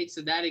United States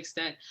to that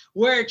extent,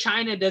 where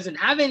China doesn't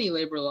have any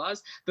labor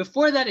laws,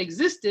 before that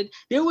existed,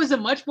 there was a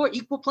much more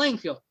equal playing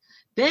field.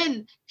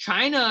 Then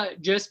China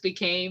just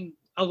became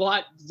a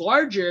lot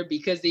larger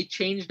because they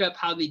changed up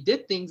how they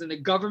did things and the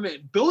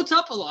government built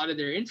up a lot of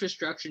their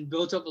infrastructure and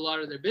built up a lot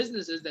of their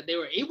businesses that they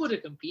were able to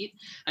compete.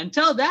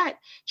 Until that,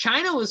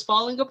 China was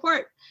falling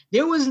apart.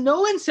 There was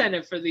no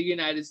incentive for the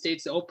United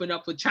States to open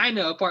up with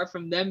China apart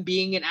from them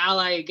being an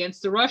ally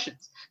against the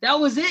Russians. That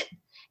was it.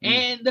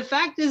 And the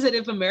fact is that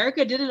if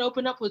America didn't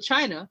open up with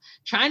China,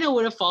 China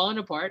would have fallen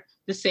apart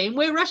the same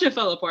way Russia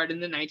fell apart in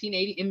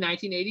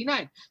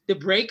 1989. The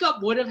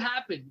breakup would have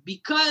happened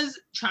because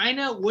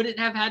China wouldn't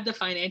have had the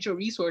financial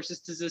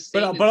resources to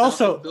sustain but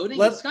also building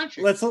its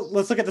country. Let's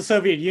look at the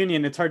Soviet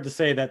Union. It's hard to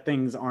say that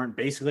things aren't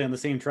basically on the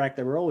same track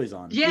that we're always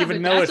on. Yeah,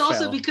 but that's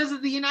also because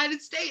of the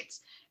United States.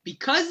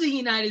 Because the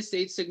United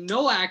States took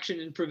no action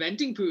in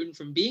preventing Putin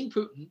from being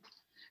Putin,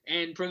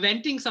 and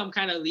preventing some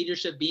kind of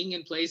leadership being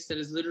in place that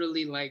is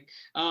literally like,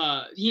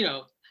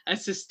 a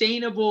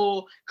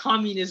sustainable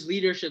communist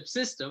leadership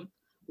system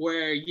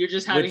where you're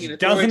just having an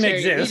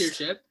authoritarian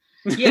leadership.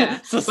 Yeah,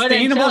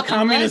 sustainable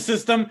communist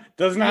system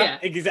does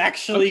not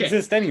actually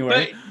exist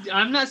anywhere. But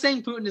I'm not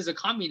saying Putin is a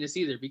communist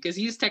either, because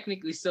he's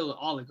technically still an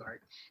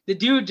oligarch. The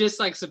dude just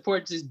like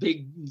supports his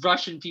big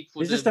Russian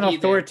people. He's just an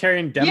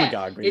authoritarian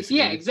demagogue.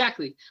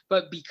 Exactly.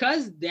 But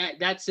because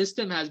that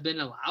system has been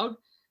allowed,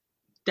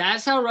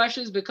 that's how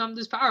Russia's become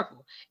this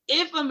powerful.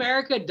 If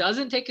America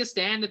doesn't take a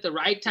stand at the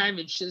right time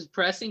and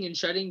suppressing and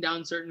shutting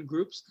down certain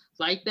groups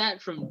like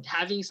that from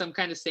having some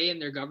kind of say in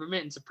their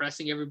government and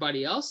suppressing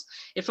everybody else,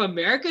 if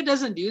America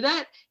doesn't do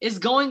that, it's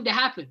going to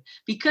happen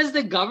because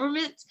the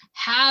governments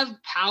have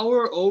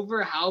power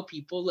over how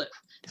people live.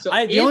 So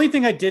the only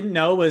thing I didn't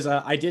know was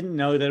I didn't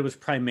know that it was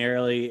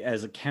primarily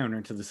as a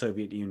counter to the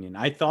Soviet Union.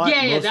 I thought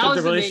that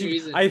was the main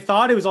reason. I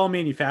thought it was all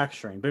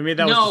manufacturing, but maybe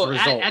that was just a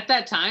result. At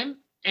that time.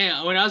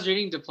 And when I was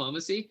reading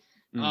Diplomacy,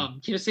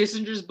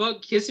 Kissinger's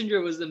book,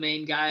 Kissinger was the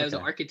main guy, was the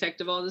architect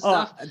of all this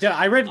stuff.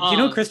 I read, do you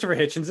know who Christopher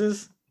Hitchens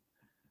is?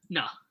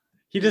 No.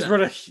 He just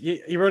wrote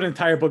he wrote an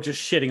entire book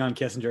just shitting on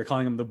Kissinger,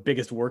 calling him the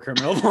biggest war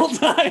criminal of all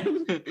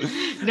time.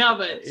 No,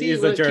 but see,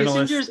 he's what a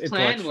journalist, Kissinger's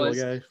plan was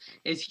guy.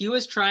 is he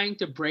was trying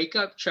to break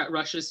up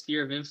Russia's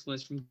sphere of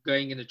influence from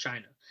going into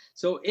China.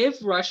 So if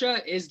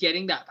Russia is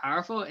getting that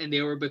powerful, and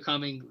they were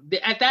becoming,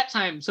 at that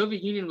time,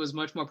 Soviet Union was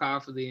much more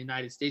powerful than the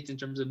United States in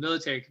terms of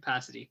military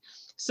capacity.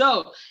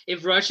 So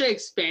if Russia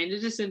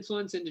expanded its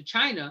influence into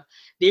China,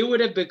 they would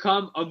have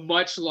become a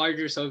much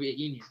larger Soviet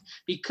Union,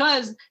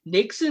 because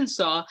Nixon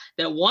saw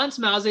that once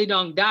Mao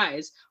Zedong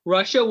dies,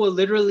 Russia will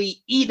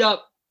literally eat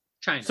up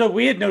China. So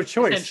we had no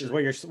choice, is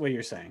what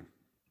you're saying.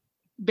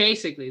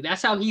 Basically,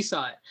 that's how he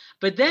saw it.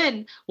 But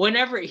then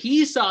whenever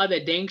he saw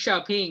that Deng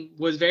Xiaoping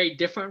was very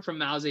different from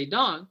Mao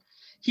Zedong,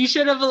 he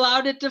should have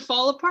allowed it to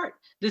fall apart.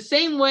 The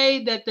same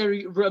way that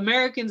the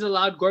Americans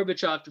allowed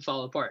Gorbachev to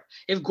fall apart.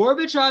 If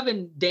Gorbachev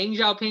and Deng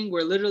Xiaoping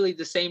were literally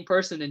the same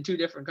person in two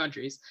different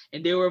countries,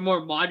 and they were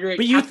more moderate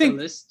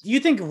capitalists. You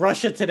think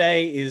Russia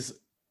today is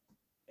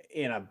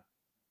in a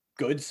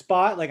good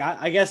spot? Like,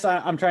 I guess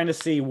I'm trying to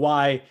see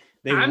why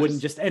they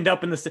wouldn't just end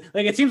up in the...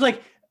 Like, it seems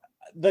like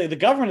the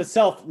government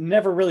itself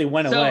never really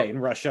went away in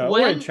Russia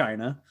or in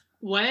China.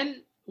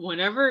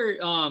 Whenever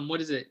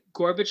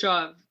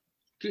Gorbachev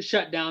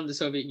shut down the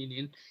Soviet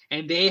Union,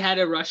 and they had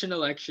a Russian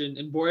election,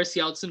 and Boris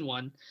Yeltsin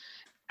won.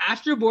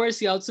 After Boris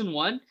Yeltsin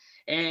won,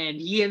 and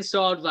he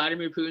installed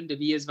Vladimir Putin to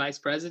be his vice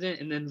president,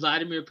 and then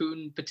Vladimir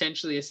Putin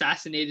potentially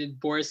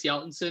assassinated Boris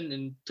Yeltsin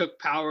and took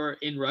power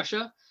in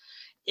Russia.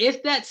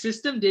 If that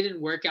system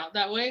didn't work out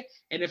that way,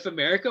 and if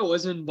America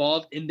wasn't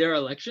involved in their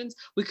elections,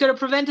 we could have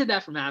prevented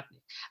that from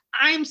happening.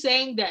 I'm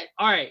saying that,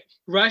 all right,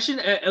 Russian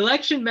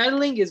election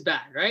meddling is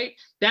bad, right?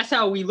 That's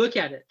how we look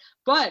at it.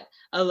 But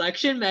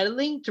election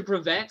meddling to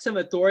prevent some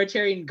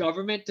authoritarian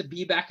government to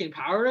be back in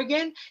power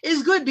again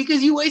is good,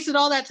 because you wasted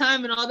all that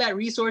time and all that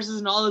resources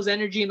and all those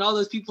energy and all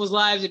those people's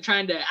lives and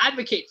trying to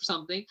advocate for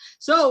something.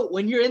 So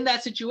when you're in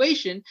that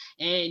situation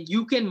and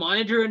you can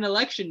monitor an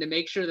election to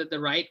make sure that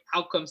the right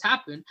outcomes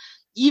happen,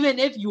 even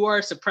if you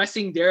are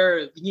suppressing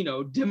their,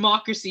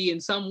 democracy in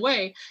some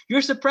way,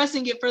 you're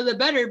suppressing it for the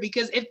better,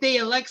 because if they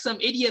elect some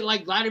idiot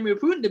like Vladimir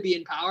Putin to be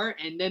in power,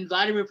 and then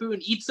Vladimir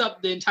Putin eats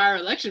up the entire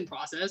election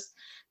process,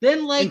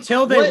 then what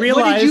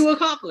did you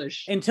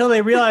accomplish? Until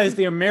they realize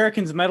the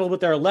Americans meddled with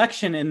their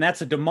election, and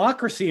that's a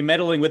democracy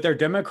meddling with their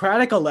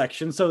democratic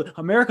election. So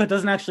America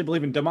doesn't actually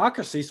believe in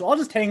democracy. So I'll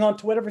just hang on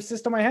to whatever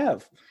system I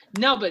have.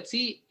 No, but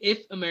see,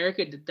 if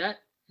America did that,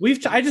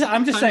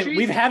 I'm just saying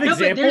we've had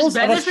examples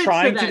of us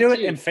trying to do it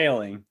and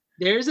failing.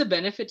 There's a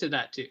benefit to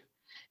that too.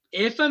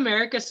 If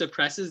America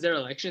suppresses their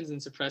elections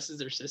and suppresses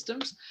their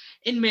systems,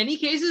 in many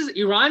cases,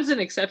 Iran's an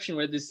exception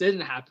where this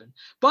didn't happen.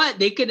 But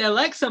they could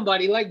elect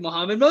somebody like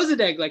Mohammad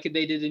Mossadegh, like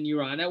they did in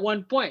Iran at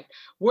one point,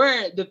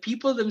 where the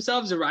people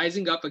themselves are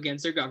rising up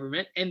against their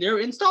government and they're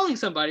installing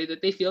somebody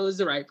that they feel is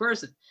the right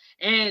person.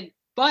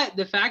 But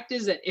the fact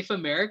is that if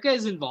America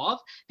is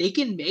involved, they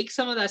can make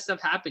some of that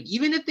stuff happen,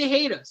 even if they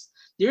hate us.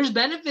 There's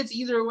benefits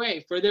either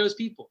way for those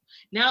people.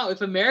 Now,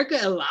 if America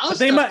allows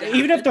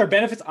even if there are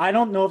benefits, I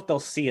don't know if they'll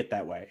see it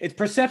that way. Its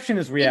perception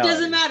is reality. It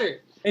doesn't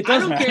matter. It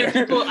does matter.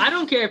 I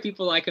don't care if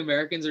people like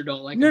Americans or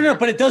don't like No, Americans.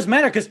 but it does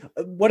matter, because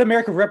what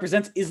America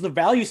represents is the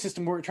value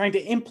system we're trying to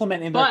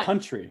implement in their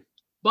country.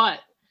 But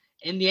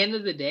in the end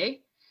of the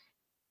day,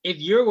 if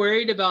you're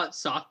worried about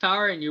soft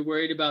power and you're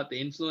worried about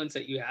the influence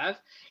that you have,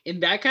 in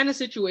that kind of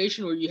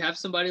situation where you have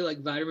somebody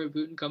like Vladimir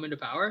Putin come into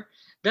power,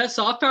 that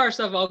soft power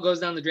stuff all goes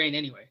down the drain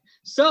anyway.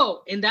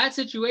 So in that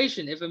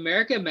situation, if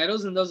America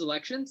meddles in those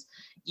elections,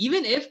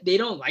 even if they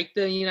don't like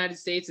the United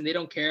States and they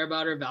don't care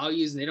about our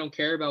values and they don't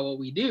care about what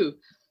we do,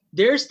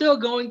 they're still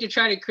going to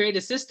try to create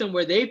a system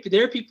where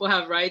their people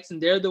have rights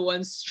and they're the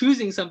ones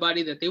choosing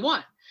somebody that they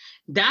want.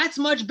 That's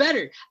much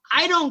better.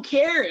 I don't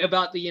care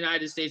about the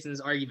United States in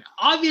this argument.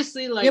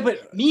 Obviously,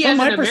 but me from as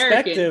my an American,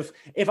 perspective,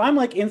 if I'm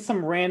in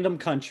some random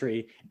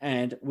country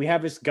and we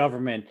have this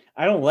government,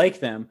 I don't like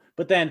them,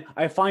 but then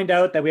I find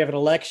out that we have an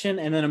election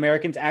and then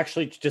Americans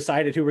actually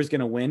decided who was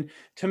going to win.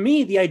 To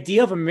me, the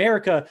idea of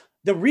America,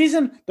 the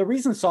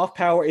reason soft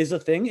power is a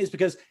thing is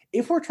because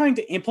if we're trying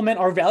to implement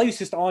our value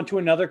system onto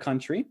another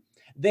country,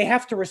 they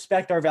have to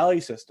respect our value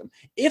system.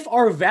 If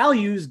our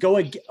values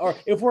or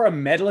if we're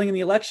meddling in the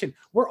election,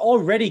 we're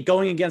already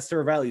going against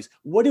their values.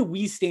 What do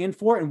we stand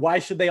for, and why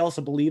should they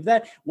also believe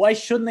that? Why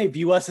shouldn't they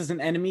view us as an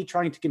enemy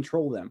trying to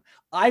control them?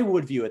 I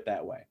would view it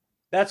that way.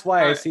 That's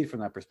why I see it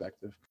from that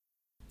perspective.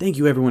 Thank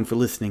you, everyone, for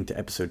listening to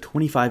episode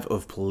 25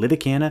 of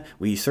Politicana.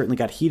 We certainly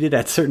got heated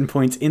at certain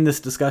points in this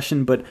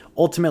discussion, but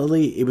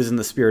ultimately it was in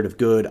the spirit of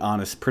good,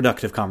 honest,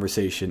 productive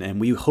conversation, and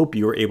we hope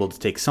you were able to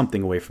take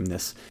something away from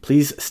this.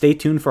 Please stay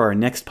tuned for our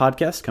next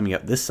podcast coming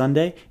up this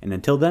Sunday, and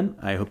until then,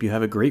 I hope you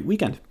have a great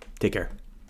weekend. Take care.